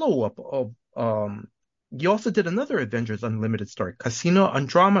follow-up of you also did another Avengers Unlimited story, Casino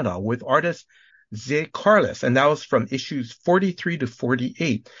Andromeda, with artist Zay Carlos, and that was from issues 43 to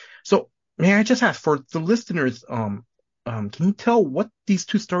 48. So may I just ask for the listeners, can you tell what these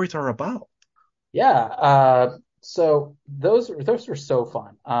 2 stories are about? Yeah. So those were so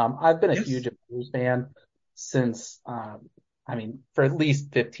fun. I've been a Yes. huge Avengers fan since I mean, for at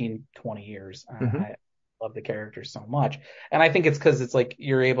least 15, 20 years. Mm-hmm. I love the characters so much. And I think it's because it's like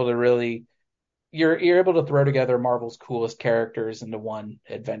you're able to really you're able to throw together Marvel's coolest characters into one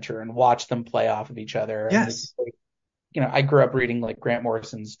adventure and watch them play off of each other. And it's Yes. like, I grew up reading like Grant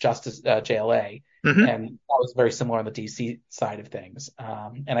Morrison's Justice JLA, Mm-hmm. and that was very similar on the DC side of things.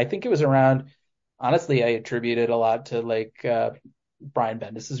 And I think it was around, honestly, I attributed a lot to like Brian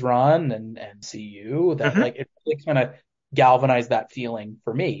Bendis's run and CU that Mm-hmm. like it really kind of galvanized that feeling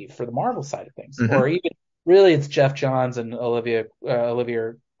for me for the Marvel side of things, Mm-hmm. or even really it's Jeff Johns and Olivia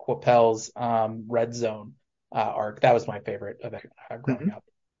Coipel's Red Zone arc. That was my favorite of it growing Mm-hmm. up.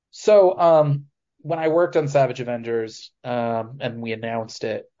 So when I worked on Savage Avengers, and we announced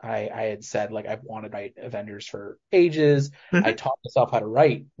it, I had said like I've wanted to write Avengers for ages. I Mm-hmm. taught myself how to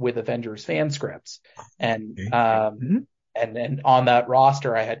write with Avengers fan scripts, and Okay. um, Mm-hmm. and on that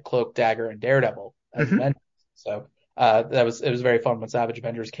roster I had Cloak, Dagger, and Daredevil as Mm-hmm. Avengers. So it was very fun when Savage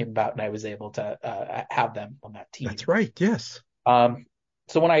Avengers came about, and I was able to have them on that That's team. right. Yes. Um,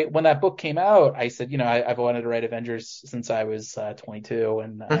 so when that book came out, I said, I've wanted to write Avengers since I was 22,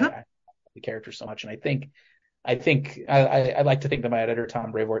 and I Mm-hmm. love the character so much, and I like to think that my editor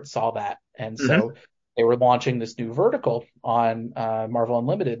Tom Brevoort saw that, and Mm-hmm. so they were launching this new vertical on Marvel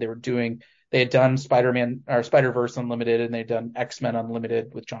Unlimited. They had done Spider-Man or Spider-Verse Unlimited, and they'd done X-Men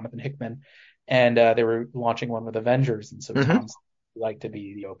Unlimited with Jonathan Hickman, and they were launching one with Avengers, and so Mm-hmm. Tom's like to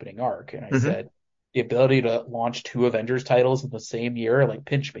be the opening arc, and I Mm-hmm. said the ability to launch 2 Avengers titles in the same year, like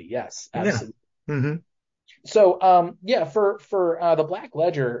pinch me, yes, Yeah. absolutely. Mm-hmm. So yeah, for the Black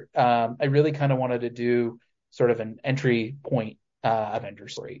Ledger, I really kind of wanted to do sort of an entry point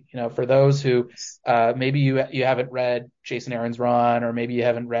Avengers story. For those who maybe you haven't read Jason Aaron's run, or maybe you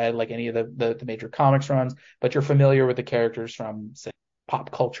haven't read like any of the major comics runs, but you're familiar with the characters from, say,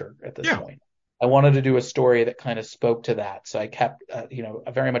 pop culture at this Yeah. point. I wanted to do a story that kind of spoke to that, so I kept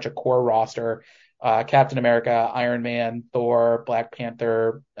a very much a core roster. Captain America, Iron Man, Thor, Black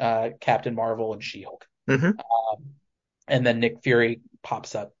Panther, Captain Marvel, and She-Hulk. Mm-hmm. And then Nick Fury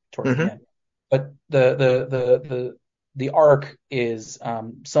pops up towards the Mm-hmm. end. But the arc is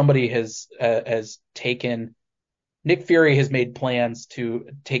somebody has taken Nick Fury has made plans to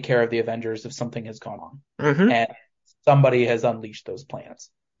take care of the Avengers if something has gone on, Mm-hmm. and somebody has unleashed those plans.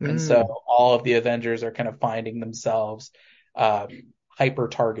 And so Mm. all of the Avengers are kind of finding themselves um, hyper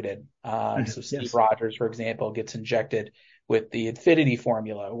targeted. Mhm. So Steve Yes. Rogers, for example, gets injected with the Infinity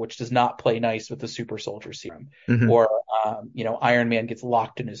Formula, which does not play nice with the Super Soldier Serum. Mm-hmm. Or Iron Man gets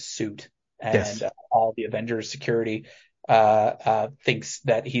locked in his suit, and Yes. all the Avengers security thinks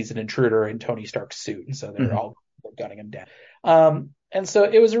that he's an intruder in Tony Stark's suit, and so Mm-hmm. they're gunning him down. And so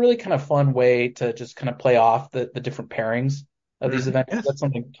it was a really kind of fun way to just kind of play off the different pairings of these Mm-hmm. events. Yes. That's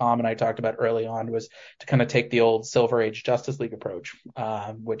something Tom and I talked about early on, was to kind of take the old Silver Age Justice League approach,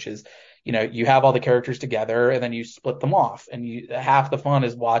 which is, you have all the characters together and then you split them off, and half the fun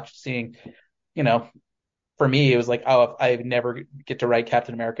is seeing, you know, for me, it was like, oh, if I never get to write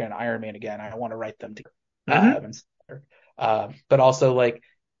Captain America and Iron Man again, I want to write them together. Mm-hmm. But also like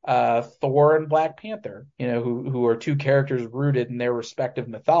Thor and Black Panther, who are two characters rooted in their respective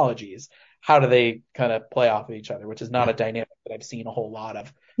mythologies. How do they kind of play off of each other? Which is not Yeah. a dynamic that I've seen a whole lot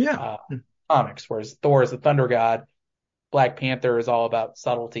of Yeah. uh, comics. Whereas Thor is the thunder god, Black Panther is all about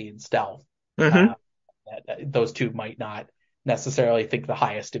subtlety and stealth. Mm-hmm. Uh, those two might not necessarily think the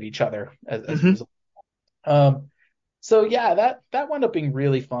highest of each other as a Mm-hmm. result. Um, so yeah, that wound up being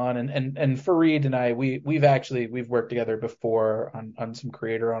really fun. And Fareed and I, we've worked together before on some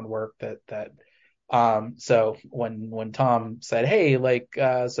creator on work that so when Tom said, hey, like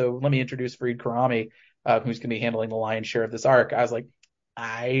so let me introduce Fareed Karami, who's gonna be handling the lion's share of this arc, I was like,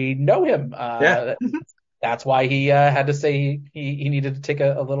 I know him. Yeah. Mm-hmm. That's why he had to say he needed to take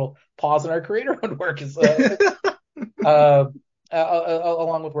a little pause in our creator on work. Uh,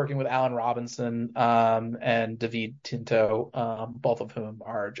 Along with working with Alan Robinson and David Tinto, both of whom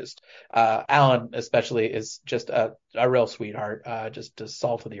are just Alan especially is just a real sweetheart, just a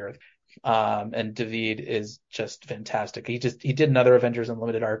salt of the earth. And David is just fantastic. He did another Avengers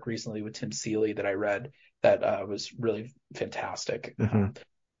Unlimited arc recently with Tim Seeley that I read, that was really fantastic. Mm-hmm.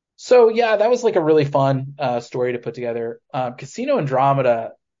 So yeah, that was like a really fun story to put together. Casino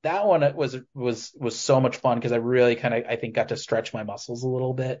Andromeda, that one was so much fun because I really kind of I think got to stretch my muscles a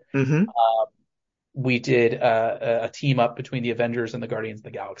little bit. Mm-hmm. We did a team up between the Avengers and the Guardians of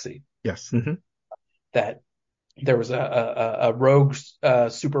the Galaxy. Yes. Mm-hmm. That there was a rogue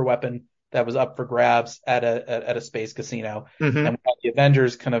super weapon that was up for grabs at a space casino, Mm-hmm. and we had the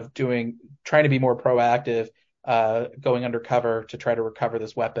Avengers kind of trying to be more proactive, going undercover to try to recover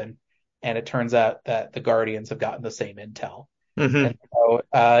this weapon. And it turns out that the Guardians have gotten the same intel. Mm-hmm. And so,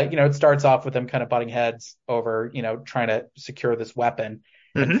 it starts off with them kind of butting heads over, trying to secure this weapon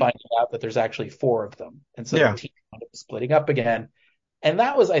and Mm-hmm. finding out that there's actually four of them. And so the Yeah. team ended up splitting up again. And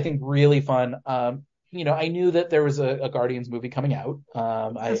that was, I think, really fun. I knew that there was a Guardians movie coming out.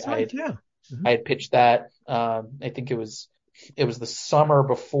 That's right. Yeah. Mm-hmm. I had pitched that. I think it was the summer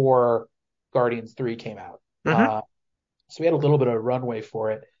before Guardians 3 came out. Mm-hmm. So we had a little bit of a runway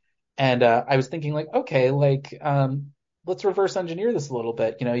for it. And I was thinking like, okay, like let's reverse engineer this a little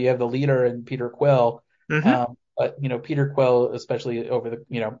bit. You have the leader in Peter Quill, Mm-hmm. but Peter Quill, especially over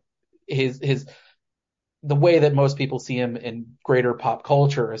his the way that most people see him in greater pop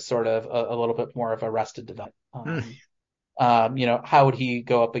culture is sort of a little bit more of Arrested Development. How would he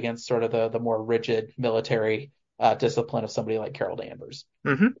go up against sort of the more rigid military discipline of somebody like Carol Danvers,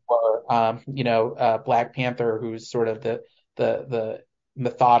 Mm-hmm. or Black Panther, who's sort of the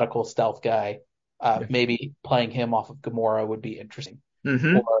methodical stealth guy. Yeah. Maybe playing him off of Gamora would be interesting.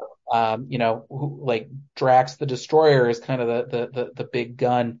 Mm-hmm. Or like Drax the Destroyer is kind of the big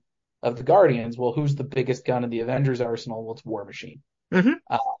gun of the Guardians. Well, who's the biggest gun in the Avengers arsenal? Well, it's War Machine. Mm-hmm.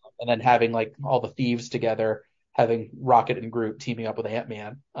 And then having like all the thieves together, having Rocket and Groot teaming up with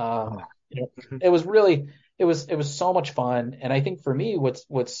Ant-Man. Mm-hmm. It was really it was so much fun. And I think for me,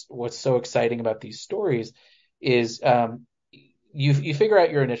 what's so exciting about these stories is you figure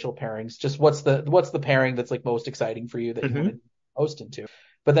out your initial pairings. Just what's the pairing that's like most exciting for you that you Mm-hmm. want to most into.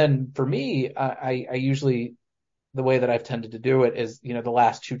 But then for me, I usually the way that I've tended to do it is, the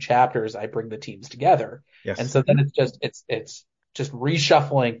last two chapters I bring the teams together, Yes. and so then it's just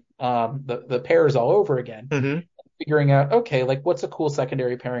reshuffling the pairs all over again, Mm-hmm. figuring out, okay, like what's a cool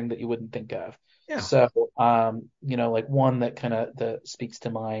secondary pairing that you wouldn't think of. Yeah. So like one that kind of that speaks to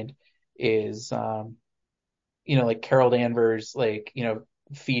mind is like Carol Danvers, like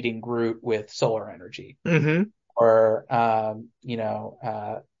feeding Groot with solar energy. Mm-hmm. Or a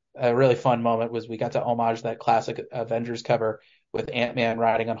really fun moment was we got to homage that classic Avengers cover with Ant-Man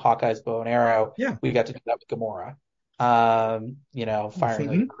riding on Hawkeye's bow and arrow. Yeah. We got to do that with Gamora, firing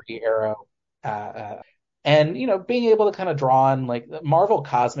like a Kree arrow, and being able to kind of draw on like Marvel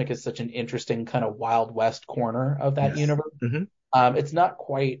Cosmic is such an interesting kind of Wild West corner of that Yes. universe. Mm-hmm. It's not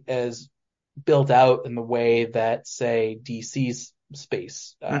quite as built out in the way that say DC's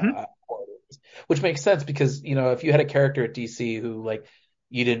space Mm-hmm. which makes sense because if you had a character at DC who like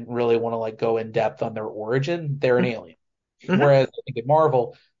you didn't really want to like go in depth on their origin, they're an alien. Mm-hmm. Whereas I think in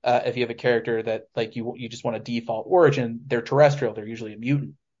Marvel, if you have a character that like you just want a default origin, they're terrestrial, they're usually a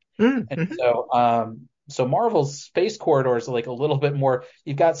mutant. Mm-hmm. And so Marvel's space corridors are like a little bit more.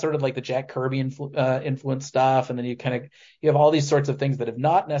 You've got sort of like the Jack Kirby influence stuff, and then you have all these sorts of things that have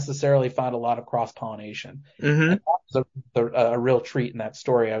not necessarily found a lot of cross pollination. Mm-hmm. And that was a real treat in that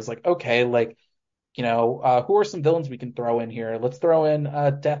story. I was like, okay, like who are some villains we can throw in here? Let's throw in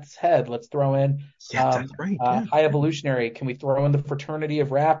Death's Head. Let's throw in That's right. Yeah. High Evolutionary. Can we throw in the Fraternity of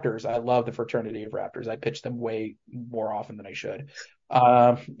Raptors? I love the Fraternity of Raptors. I pitch them way more often than I should.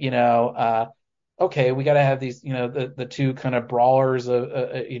 Okay, we got to have these, the two kind of brawlers,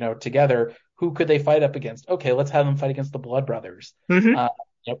 together. Who could they fight up against? Okay, let's have them fight against the Blood Brothers.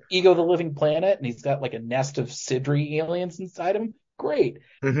 Mm-hmm. Ego the Living Planet, and he's got like a nest of Sidri aliens inside him. Great.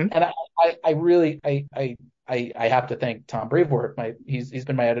 Mm-hmm. And I really have to thank Tom Brevoort. He's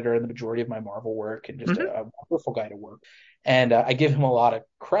been my editor in the majority of my Marvel work, and just a wonderful guy to work. And I give him a lot of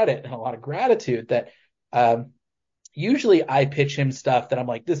credit and a lot of gratitude that usually I pitch him stuff that I'm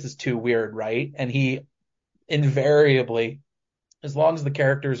like, this is too weird, right? And he invariably, as long as the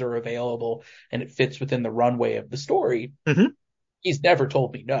characters are available and it fits within the runway of the story, he's never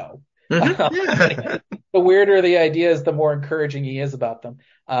told me no. Mm-hmm. The weirder the ideas, the more encouraging he is about them.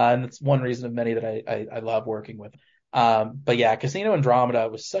 And it's one reason of many that I love working with. But yeah, Casino Andromeda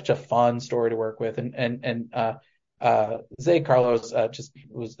was such a fun story to work with. And Zay Carlos just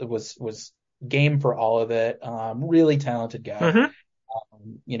was game for all of it. Really talented guy.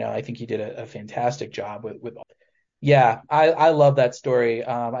 I think he did a fantastic job with. Yeah, I love that story.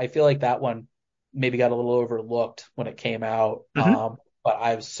 I feel like that one maybe got a little overlooked when it came out. But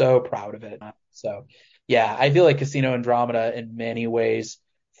I was so proud of it. So Yeah, I feel like Casino Andromeda in many ways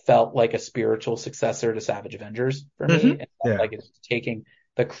felt like a spiritual successor to Savage Avengers for me. It felt Yeah. like it's taking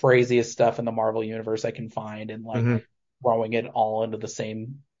the craziest stuff in the Marvel universe I can find and like hmm throwing it all into the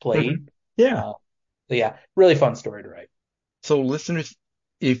same hmm plate. Yeah. Uh, so yeah, really fun story to write. So listeners,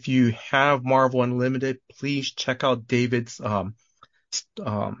 if you have Marvel Unlimited, please check out David's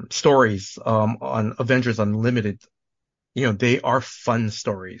stories on Avengers Unlimited. They are fun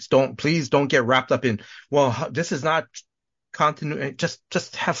stories. Please don't get wrapped up in, well, this is not continuity.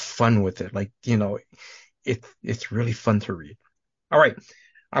 Just have fun with it. Like, it's really fun to read. All right.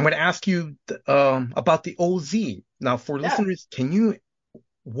 I'm going to ask you about the OZ. Now, for Yeah, listeners,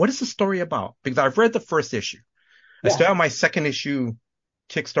 what is the story about? Because I've read the first issue. I yeah. still have my second issue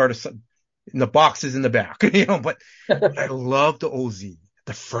Kickstarter in the boxes in the back, but I love the OZ.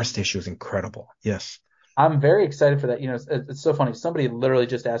 The first issue is incredible. Yes. I'm very excited for that. It's so funny. Somebody literally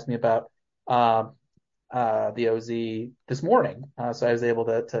just asked me about um, the OZ this morning, so I was able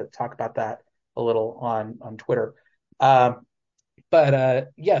to talk about that a little on Twitter. Um, but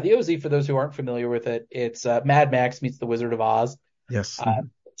yeah, the OZ, for those who aren't familiar with it, it's Mad Max meets the Wizard of Oz. Yes.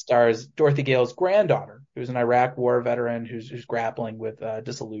 It stars Dorothy Gale's granddaughter, who's an Iraq War veteran who's grappling with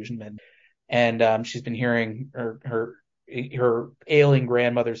disillusionment, and she's been hearing her ailing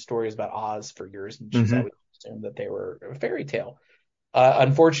grandmother's stories about Oz for years, and she's hmm always assumed that they were a fairy tale.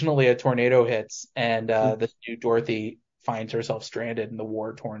 Unfortunately, a tornado hits, and this new Dorothy finds herself stranded in the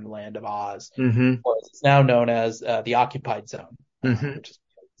war-torn land of Oz, hmm or as it's now known as the occupied zone, hmm which is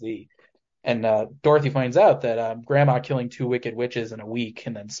Z. And Dorothy finds out that Grandma killing two wicked witches in a week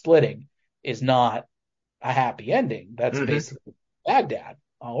and then splitting is not a happy ending. That's hmm basically Baghdad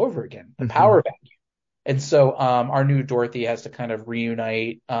all over again, a hmm power vacuum. And so our new Dorothy has to kind of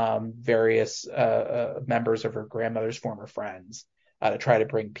reunite various members of her grandmother's former friends to try to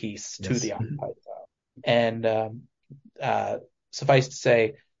bring peace to Yes. the occupied zone. And uh, suffice to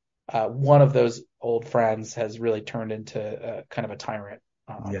say, one of those old friends has really turned into kind of a tyrant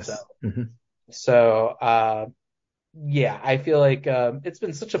on his own. Yes. hmm So yeah, I feel like it's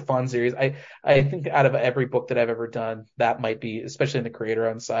been such a fun series. I think out of every book that I've ever done, that might be, especially in the creator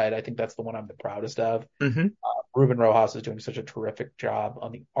owned side, I think that's the one I'm the proudest of. hmm Ruben Rojas is doing such a terrific job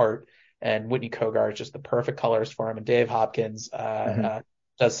on the art, and Whitney Kogar is just the perfect colors for him, and Dave Hopkins hmm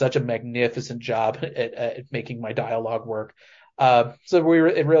does such a magnificent job at making my dialogue work. So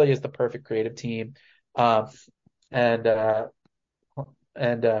it really is the perfect creative team, uh, and uh,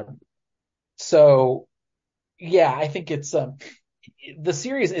 and so yeah, I think it's the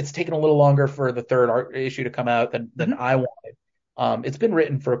series. It's taken a little longer for the third issue to come out than hmm I wanted. It's been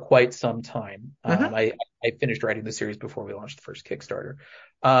written for quite some time. hmm I finished writing the series before we launched the first Kickstarter.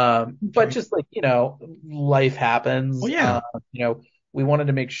 But Okay. just like, life Oh happens. yeah. We wanted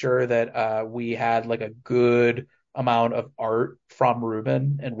to make sure that we had like a good amount of art from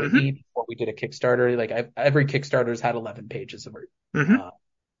Ruben and hmm Whitney before we did a Kickstarter. Like every Kickstarter's had 11 pages of art. hmm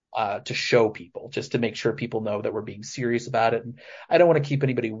Uh, to show people, just to make sure people know that we're being serious about it. And I don't want to keep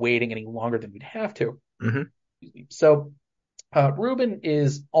anybody waiting any longer than we'd have to. hmm So Ruben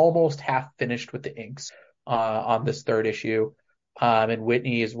is almost half finished with the inks on this third issue. And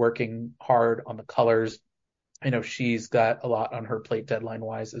Whitney is working hard on the colors. I know she's got a lot on her plate deadline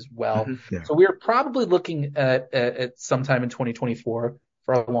wise as well. Yeah. So we're probably looking at sometime in 2024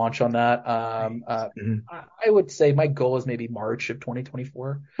 for a launch on that. hmm I would say my goal is maybe March of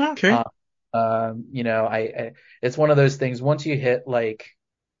 2024. Okay. Uh, it's one of those things. Once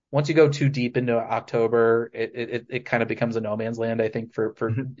you go too deep into October, it kind of becomes a no man's land. I think for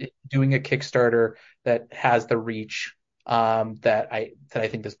hmm doing a Kickstarter that has the reach that I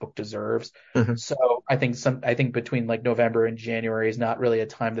think this book deserves. hmm So I think between like November and January is not really a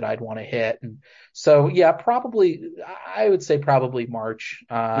time that I'd want to hit. And so yeah, probably I would say probably March.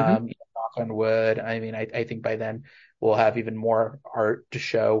 hmm Knock on wood. I mean, I think by then we'll have even more art to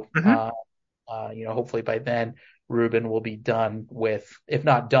show. hmm Hopefully by then Ruben will be done with, if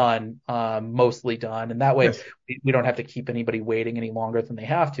not done, mostly done. And that way Yes. we don't have to keep anybody waiting any longer than they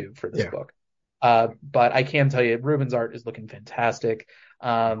have to for this Yeah. book. But I can tell you, Ruben's art is looking fantastic.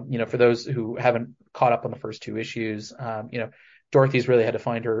 For those who haven't caught up on the first two issues, Dorothy's really had to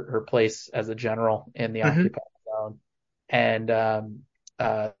find her place as a general in the hmm occupied zone, and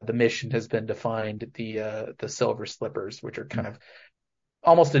the mission has been to find the Silver Slippers, which are kind of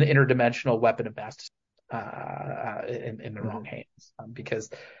almost an interdimensional weapon of mass in the wrong hmm hands, because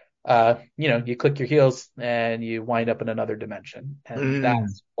you click your heels and you wind up in another dimension, and mm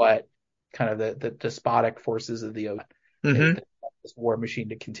that's what kind of the despotic forces of the ocean. They hmm this war machine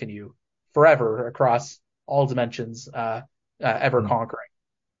to continue forever across all dimensions, ever hmm conquering.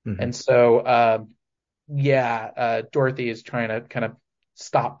 hmm And so Dorothy is trying to kind of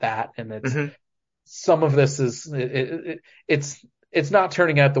stop that, and Hmm. some of this is it's not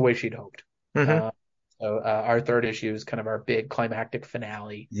turning out the way she'd hoped. Hmm. Uh, our third issue is kind of our big climactic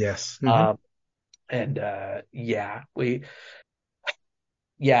finale. Yes. Hmm. Um, and we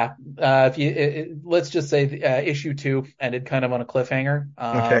if you let's just say issue two ended kind of on a cliffhanger.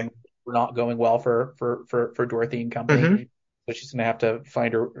 Okay. We're not going well for Dorothy and company. Hmm. So she's gonna have to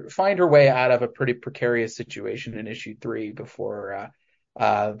find her way out of a pretty precarious situation in issue three before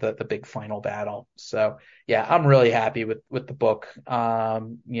the big final battle. So yeah, I'm really happy with the book.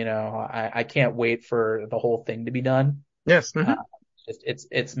 I can't wait for the whole thing to be done. Yes. Uh, Hmm.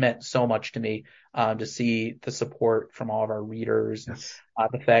 it's meant so much to me to see the support from all of our readers, and Yes.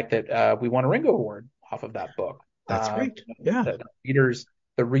 the fact that we won a Ringo Award off of that book. That's great. Yeah.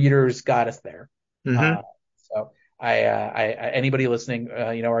 The readers got us there. Hmm. Uh, so anybody listening,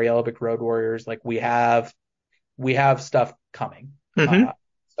 our Yellow Brick Road Warriors, like we have stuff coming. Hmm.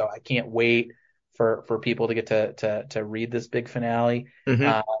 So I can't wait for people to get to read this big finale.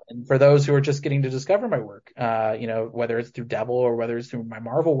 Hmm. And for those who are just getting to discover my work, whether it's through Devil or whether it's through my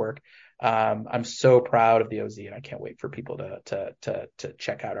Marvel work, I'm so proud of the OZ, and I can't wait for people to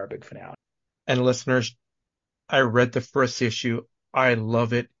check out our big finale. And listeners, I read the first issue. I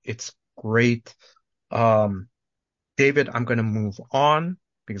love it. It's great. Um, David, I'm going to move on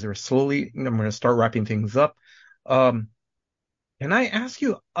because I'm going to start wrapping things up. Um, can I ask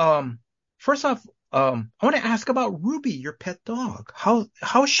you, first off, I want to ask about Ruby, your pet dog.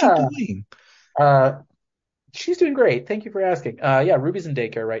 How's she Yeah, doing? uh, she's doing great. Thank you for asking. Yeah, Ruby's in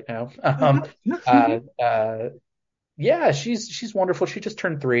daycare right now. Mhm. Yeah, she's wonderful. She just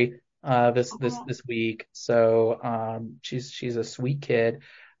turned 3 this week, so she's a sweet kid.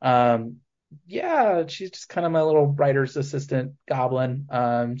 Um, yeah, she's just kind of my little writer's assistant goblin.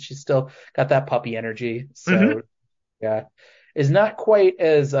 She's still got that puppy energy, Mhm. so yeah, is not quite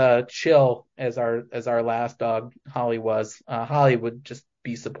as chill as our last dog Holly was. Holly would just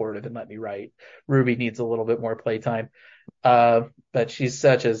be supportive and let me write. Ruby needs a little bit more playtime. But she's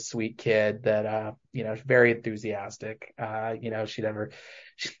such a sweet kid that very enthusiastic.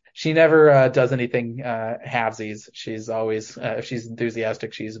 She never does anything halvesies. She's always if she's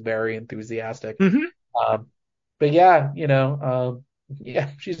enthusiastic, she's very enthusiastic. Mhm. Um, but yeah,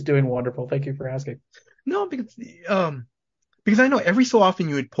 she's doing wonderful. Thank you for asking. No, because I know every so often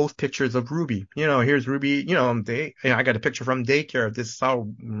you would post pictures of Ruby. Here's Ruby. I got a picture from daycare. This is how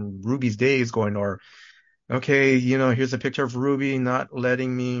Ruby's day is going. Or okay, here's a picture of Ruby not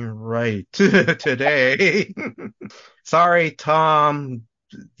letting me write today. Sorry, Tom.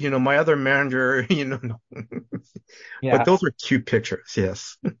 My other manager. But Yeah. those were cute pictures.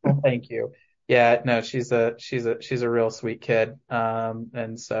 Yes. Well, thank you. Yeah, no, she's a real sweet kid.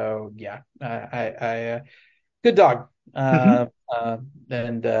 And so yeah, good dog. Hmm.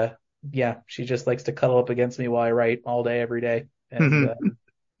 And yeah, she just likes to cuddle up against me while I write all day, every day. And Hmm.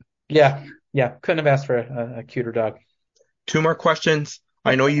 yeah, yeah, couldn't have asked for a cuter dog. Two more questions.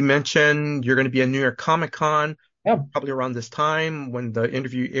 I know you mentioned you're going to be at New York Comic Con Yeah. probably around this time when the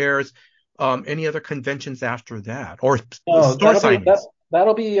interview airs. Any other conventions after that or No, store signings?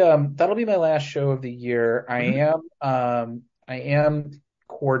 that'll be my last show of the year. Hmm. I am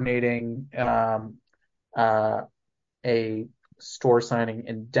coordinating uh a store signing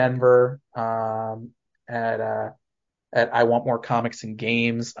in Denver at I Want More Comics and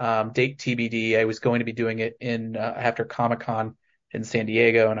Games. Date TBD. I was going to be doing it in after Comic Con in San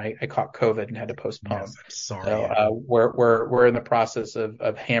Diego, and I caught COVID and had to Yes, postpone. I'm sorry. So we're in the process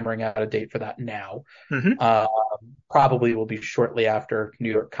of hammering out a date for that now. Hmm. Uh, Probably will be shortly after New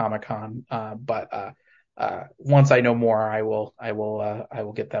York Comic Con, but once I know more, I will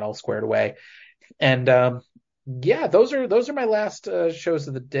get that all squared away. And yeah, those are my last shows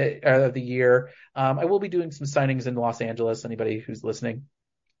of the day of the year. I will be doing some signings in Los Angeles. Anybody who's listening,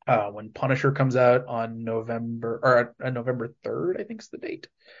 when Punisher comes out on November 3rd, I think is the date.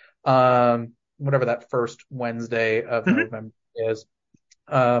 Whatever that first Wednesday of Hmm. November is.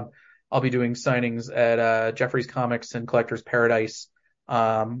 Um, I'll be doing signings at Jeffrey's Comics and Collectors Paradise.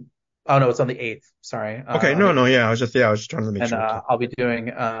 Oh no, it's on the 8th. Sorry, Okay, on no, the no, yeah, I was just trying to make and sure. Okay. I'll be doing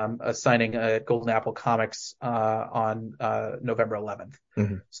a signing at Golden Apple Comics on November 11th.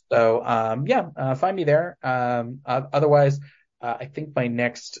 Hmm. So find me there. Otherwise, I think my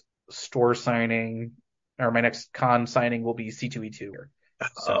next store signing or my next con signing will be C2E2.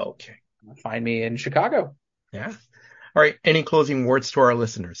 So Okay. find me in Chicago. Yeah. All right. Any closing words to our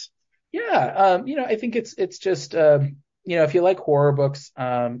listeners? Yeah, I think it's just if you like horror books,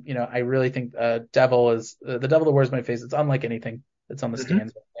 I really think the Devil That Wears My Face. It's unlike anything that's on the Hmm.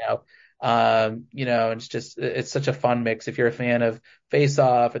 stands right It's such a fun mix. If you're a fan of Face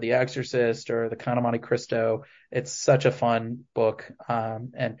Off or The Exorcist or The Count of Monte Cristo, it's such a fun book.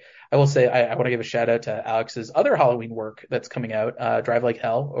 And I will say I want to give a shout out to Alex's other Halloween work that's coming out, Drive Like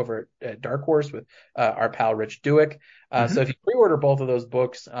Hell over at Dark Horse with our pal Rich Duick. Mm-hmm. So if you pre-order both of those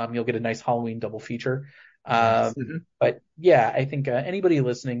books, you'll get a nice Halloween double feature. Nice. Mm-hmm. But yeah, I think anybody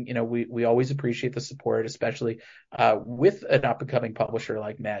listening, we always appreciate the support, especially with an up and coming publisher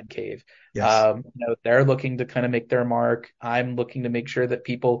like Mad Cave. Yes. They're looking to kind of make their mark. I'm looking to make sure that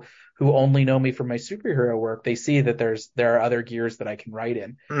people who only know me from my superhero work, they see that there are other gears that I can write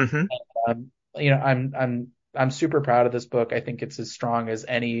in. Mm-hmm. I'm super proud of this book. I think it's as strong as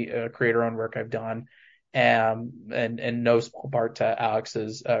any creator-owned work I've done, and no small part to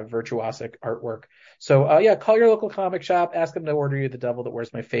Alex's virtuosic artwork. So call your local comic shop, ask them to order you The Devil That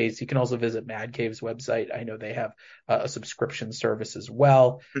Wears My Face. You can also visit Mad Cave's website. I know they have a subscription service as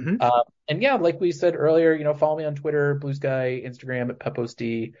well. Mm-hmm. And yeah, like we said earlier, follow me on Twitter, Blue Sky, Instagram at Pepose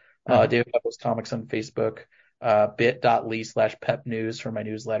D, David Pepose Comics on Facebook, bit.ly/pep news for my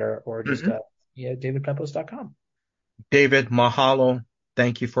newsletter, or just davidpepose.com. David, mahalo.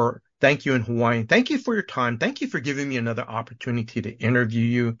 Thank you in Hawaiian. Thank you for your time. Thank you for giving me another opportunity to interview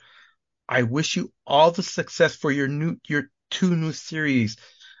you. I wish you all the success for your two new series,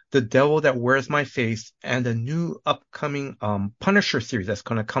 The Devil That Wears My Face and the new upcoming Punisher series that's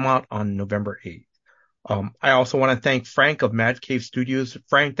going to come out on November 8th. I also want to thank Frank of Mad Cave Studios.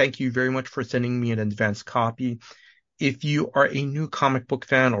 Frank, thank you very much for sending me an advanced copy. If you are a new comic book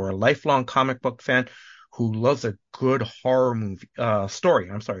fan or a lifelong comic book fan who loves a good horror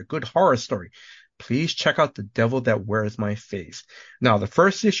story, please check out The Devil That Wears My Face. Now, the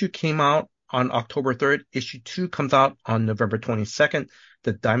first issue came out on October 3rd. Issue 2 comes out on November 22nd.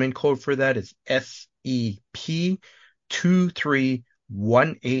 The diamond code for that is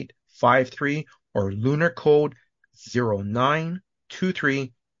SEP231853 or lunar code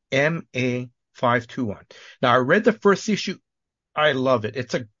 0923MA521. Now, I read the first issue. I love it.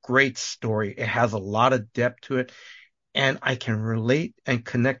 It's a great story. It has a lot of depth to it, and I can relate and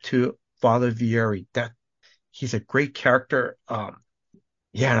connect to Father Vieri. That he's a great character. And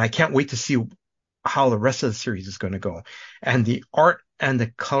I can't wait to see how the rest of the series is going to go. And the art and the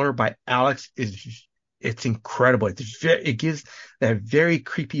color by Alex it's incredible. It gives that very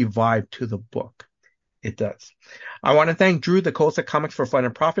creepy vibe to the book. It does. I want to thank Drew, the host of Comics for Fun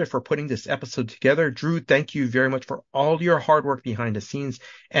and Profit, for putting this episode together. Drew, thank you very much for all your hard work behind the scenes.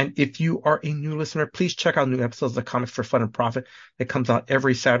 And if you are a new listener, please check out new episodes of Comics for Fun and Profit that comes out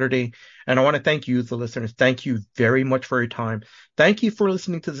every Saturday. And I want to thank you, the listeners. Thank you very much for your time. Thank you for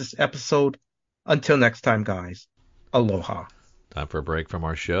listening to this episode. Until next time, guys. Aloha. Time for a break from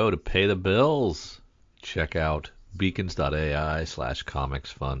our show to pay the bills. Check out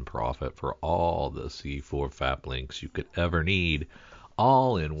beacons.ai/comicsfunprofit for all the C4 FAP links you could ever need,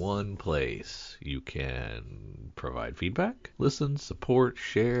 all in one place. You can provide feedback, listen, support,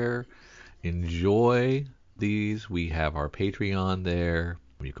 share, enjoy these. We have our Patreon there.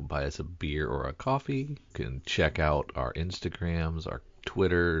 You can buy us a beer or a coffee. You can check out our Instagrams, our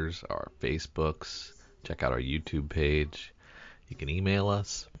Twitters, our Facebooks. Check out our YouTube page. You can email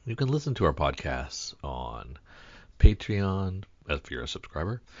us. You can listen to our podcasts on Patreon, if you're a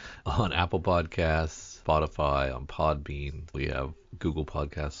subscriber, on Apple Podcasts, Spotify, on Podbean. We have Google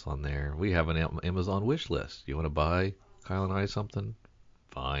Podcasts on there. We have an Amazon wish list. You want to buy Kyle and I something?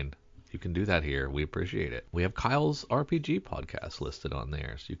 Fine. You can do that here. We appreciate it. We have Kyle's RPG podcast listed on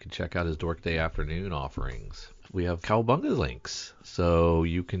there, so you can check out his Dork Day afternoon offerings. We have Cowabunga links, so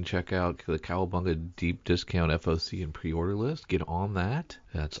you can check out the Cowabunga deep discount FOC and pre-order list. Get on that.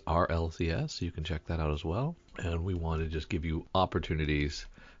 That's RLCS, so you can check that out as well. And we want to just give you opportunities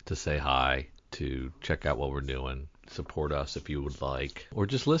to say hi, to check out what we're doing, support us if you would like, or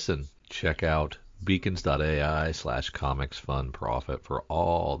just listen. Check out beacons.ai/comicsfunprofit for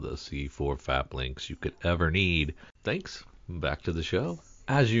all the C4 FAP links you could ever need. Thanks. Back to the show.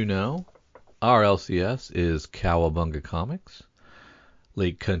 As you know, RLCS is Cowabunga Comics,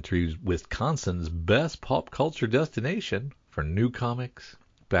 Lake Country, Wisconsin's best pop culture destination for new comics,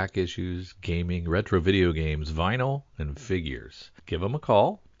 back issues, gaming, retro video games, vinyl, and figures. Give them a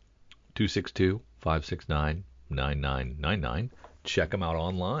call, 262-569-9999. Check them out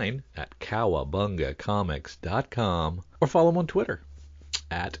online at cowabungacomics.com or follow them on Twitter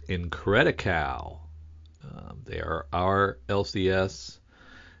at Incredicow. They are our LCS,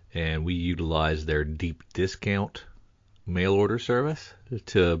 and we utilize their deep discount mail order service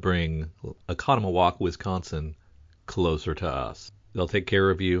to bring Oconomowoc, Wisconsin closer to us. They'll take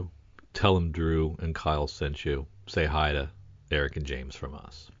care of you. Tell them Drew and Kyle sent you. Say hi to Eric and James from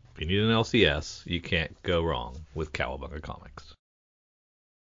us. If you need an LCS, you can't go wrong with Cowabunga Comics.